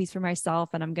couple copies for myself,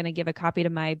 and I'm going to give a copy to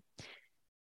my,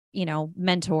 you know,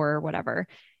 mentor or whatever.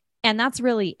 And that's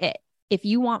really it. If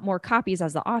you want more copies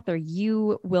as the author,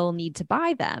 you will need to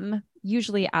buy them,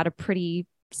 usually at a pretty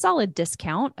solid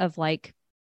discount of like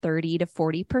 30 to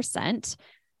 40%.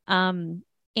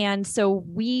 And so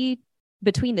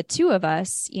between the two of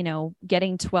us, you know,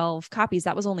 getting 12 copies,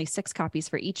 that was only 6 copies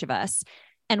for each of us.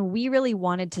 And we really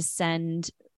wanted to send,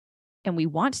 and we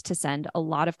want to send a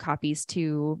lot of copies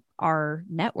to our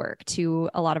network, to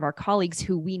a lot of our colleagues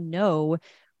who we know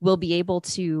will be able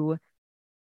to,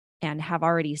 and have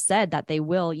already said that they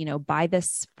will, you know, buy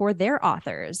this for their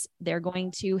authors. They're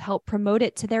going to help promote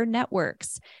it to their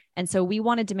networks. And so we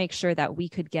wanted to make sure that we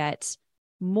could get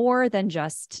more than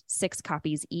just 6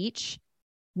 copies each,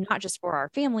 not just for our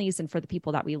families and for the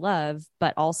people that we love,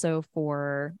 but also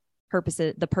for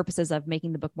the purposes of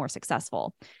making the book more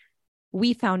successful.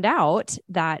 We found out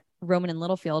that Rowman and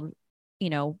Littlefield,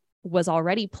 you know, was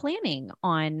already planning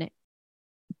on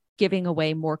giving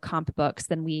away more comp books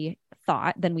than we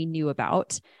knew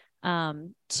about,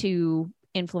 to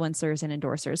influencers and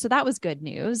endorsers. So that was good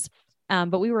news.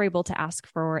 But we were able to ask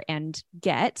for and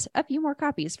get a few more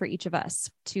copies for each of us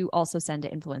to also send to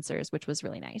influencers, which was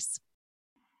really nice.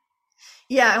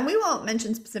 Yeah. And we won't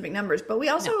mention specific numbers, but we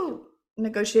also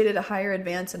negotiated a higher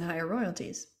advance and higher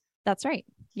royalties. That's right.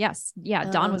 Yes. Yeah.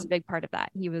 Don was a big part of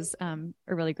that. He was a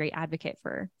really great advocate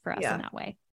for us in that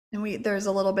way. And there's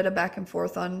a little bit of back and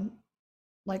forth on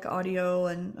like audio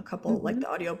and a couple like the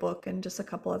audiobook and just a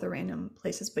couple other random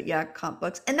places. But yeah, comp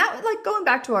books. And that, like, going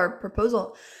back to our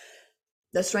proposal,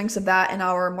 the strengths of that and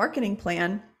our marketing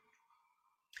plan,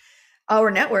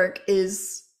 our network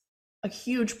is a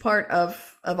huge part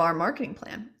of our marketing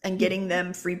plan, and getting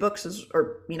them free books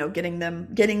getting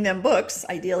them books,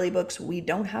 ideally books we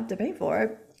don't have to pay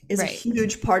for, is a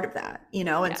huge part of that, you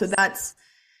know? And so that's,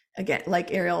 again,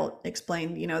 like Ariel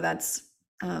explained, you know, that's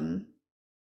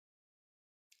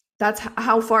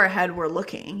how far ahead we're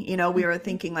looking. You know, we were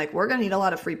thinking like, we're going to need a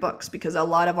lot of free books, because a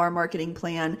lot of our marketing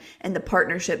plan and the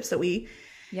partnerships that we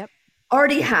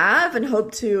already have and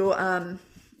hope to,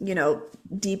 you know,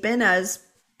 deepen as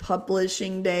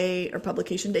publication day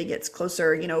gets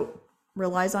closer, you know,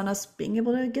 relies on us being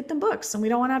able to get them books, and we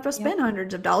don't want to have to spend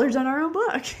hundreds of dollars on our own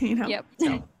book, Yep.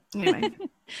 So anyway.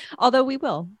 Although we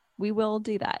will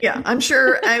do that. Yeah, I'm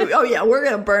sure. We're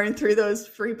going to burn through those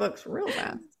free books real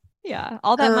fast. Yeah.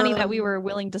 All that money that we were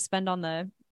willing to spend on the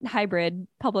hybrid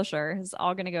publisher is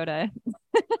all going to go to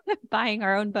buying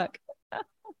our own book.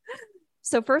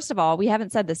 So first of all, we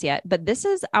haven't said this yet, but this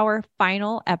is our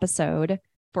final episode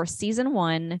for season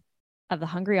 1 of the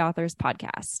Hungry Authors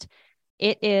podcast.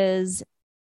 It is,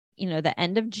 the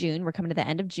end of June. We're coming to the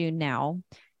end of June now.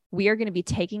 We are going to be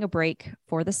taking a break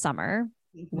for the summer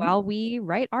while we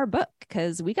write our book,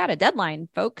 because we got a deadline,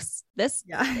 folks.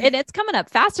 And it's coming up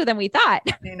faster than we thought.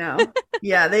 I know.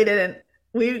 Yeah, they didn't.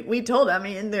 We told them,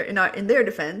 in their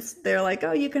defense, they're like,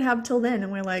 oh, you can have till then,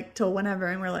 and we're like, till whenever,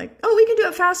 and we're like, oh, we can do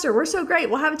it faster. We're so great.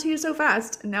 We'll have it to you so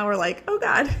fast. And now we're like, oh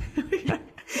God,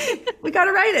 we got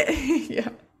to write it. Yeah.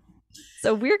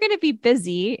 So we're going to be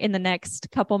busy in the next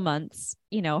couple months,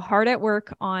 hard at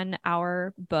work on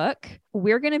our book.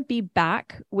 We're going to be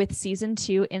back with season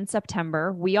 2 in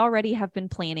September. We already have been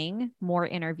planning more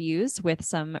interviews with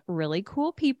some really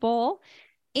cool people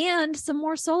and some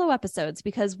more solo episodes,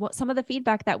 because some of the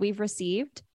feedback that we've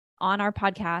received on our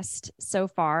podcast so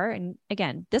far, and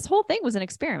again, this whole thing was an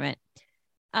experiment.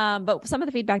 But some of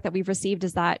the feedback that we've received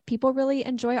is that people really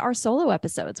enjoy our solo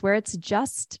episodes, where it's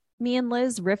just me and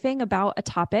Liz riffing about a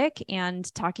topic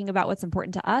and talking about what's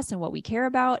important to us and what we care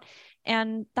about.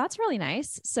 And that's really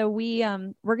nice. So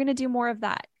we're going to do more of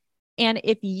that. And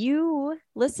if you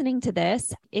listening to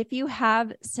this, if you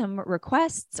have some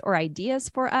requests or ideas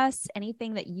for us,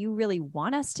 anything that you really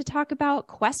want us to talk about,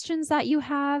 questions that you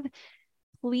have,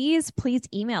 please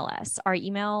email us. Our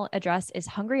email address is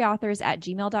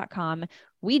hungryauthors@gmail.com.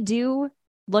 We do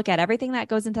look at everything that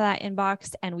goes into that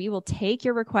inbox, and we will take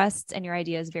your requests and your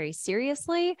ideas very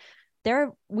seriously.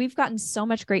 We've gotten so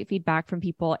much great feedback from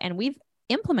people, and we've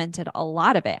implemented a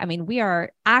lot of it. We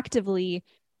are actively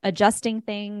adjusting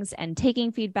things and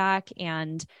taking feedback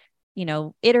and,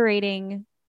 iterating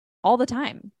all the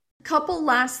time. Couple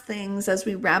last things as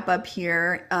we wrap up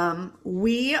here.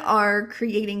 We are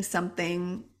creating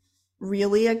something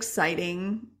really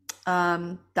exciting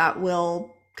that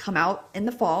will come out in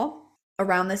the fall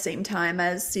around the same time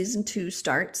as season 2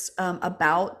 starts,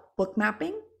 about book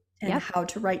mapping and how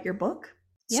to write your book.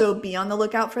 Yep. So be on the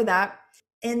lookout for that.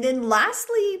 And then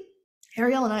lastly,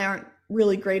 Ariel and I aren't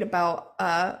really great about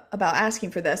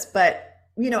asking for this, but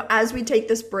as we take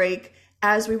this break,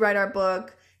 as we write our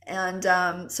book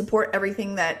and support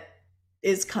everything that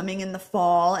is coming in the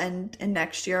fall and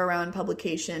next year around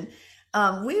publication,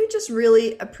 we would just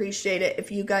really appreciate it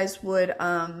if you guys would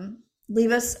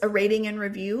leave us a rating and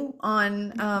review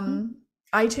on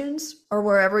iTunes or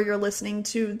wherever you're listening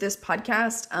to this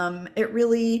podcast. It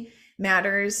really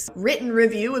matters. Written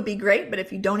review would be great, but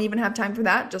if you don't even have time for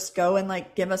that, just go and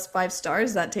give us 5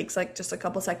 stars. That takes just a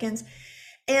couple seconds.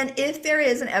 And if there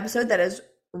is an episode that has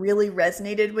really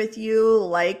resonated with you,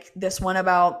 like this one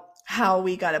about how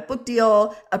we got a book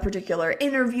deal, a particular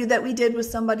interview that we did with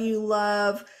somebody you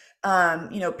love,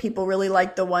 people really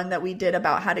like the one that we did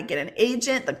about how to get an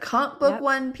agent, the comp book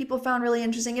one people found really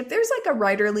interesting. If there's a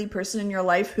writerly person in your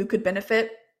life who could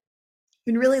benefit,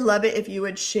 we'd really love it if you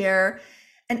would share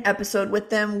an episode with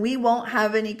them. We won't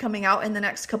have any coming out in the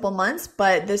next couple months,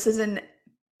 but this is an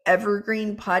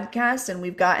evergreen podcast, and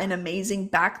we've got an amazing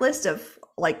backlist of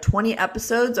 20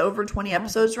 episodes, over 20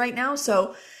 episodes right now.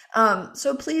 So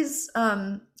please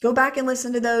go back and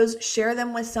listen to those, share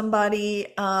them with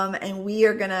somebody, and we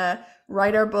are going to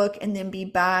write our book and then be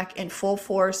back in full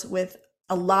force with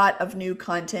a lot of new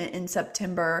content in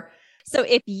September. So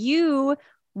if you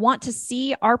want to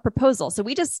see our proposal, so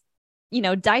we just,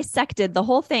 dissected the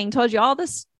whole thing, told you all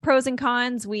the pros and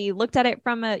cons. We looked at it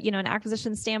from an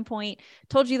acquisition standpoint,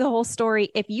 told you the whole story.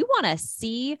 If you want to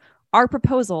see our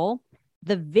proposal,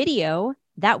 the video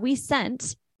that we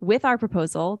sent with our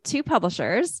proposal to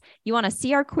publishers, you want to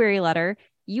see our query letter,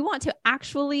 you want to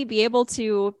actually be able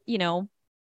to,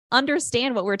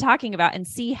 understand what we're talking about and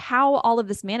see how all of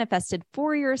this manifested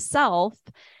for yourself,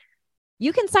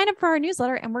 you can sign up for our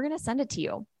newsletter and we're going to send it to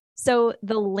you. So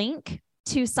the link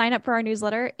to sign up for our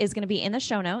newsletter is going to be in the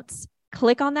show notes.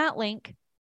 Click on that link,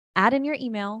 add in your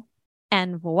email,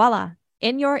 and voila,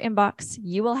 in your inbox,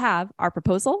 you will have our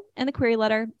proposal and the query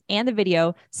letter and the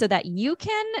video so that you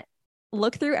can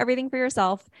look through everything for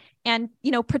yourself and,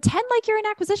 pretend like you're an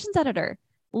acquisitions editor.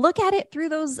 Look at it through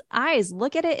those eyes.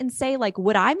 Look at it and say,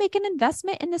 would I make an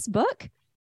investment in this book?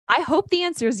 I hope the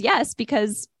answer is yes,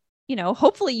 because,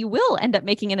 hopefully you will end up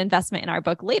making an investment in our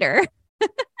book later.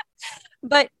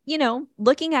 But,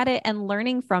 looking at it and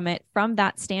learning from it from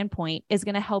that standpoint is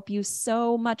going to help you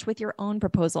so much with your own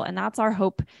proposal. And that's our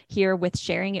hope here with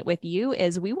sharing it with you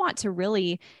is we want to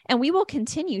really, and we will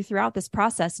continue throughout this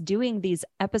process doing these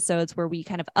episodes where we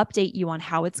kind of update you on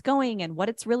how it's going and what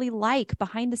it's really like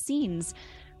behind the scenes.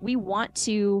 We want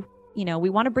to, we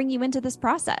want to bring you into this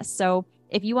process. So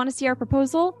if you want to see our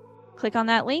proposal, click on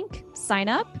that link, sign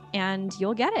up, and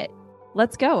you'll get it.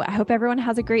 Let's go. I hope everyone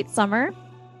has a great summer.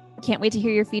 Can't wait to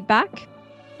hear your feedback,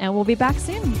 and we'll be back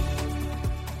soon.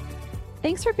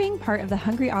 Thanks for being part of the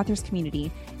Hungry Authors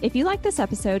community. If you like this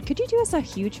episode, could you do us a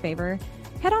huge favor?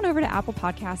 Head on over to Apple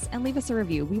Podcasts and leave us a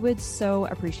review. We would so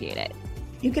appreciate it.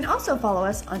 You can also follow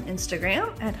us on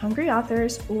Instagram at Hungry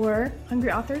Authors or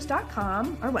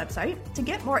hungryauthors.com, our website, to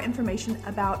get more information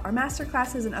about our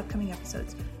masterclasses and upcoming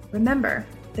episodes. Remember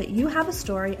that you have a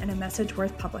story and a message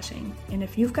worth publishing, and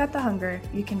if you've got the hunger,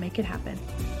 you can make it happen.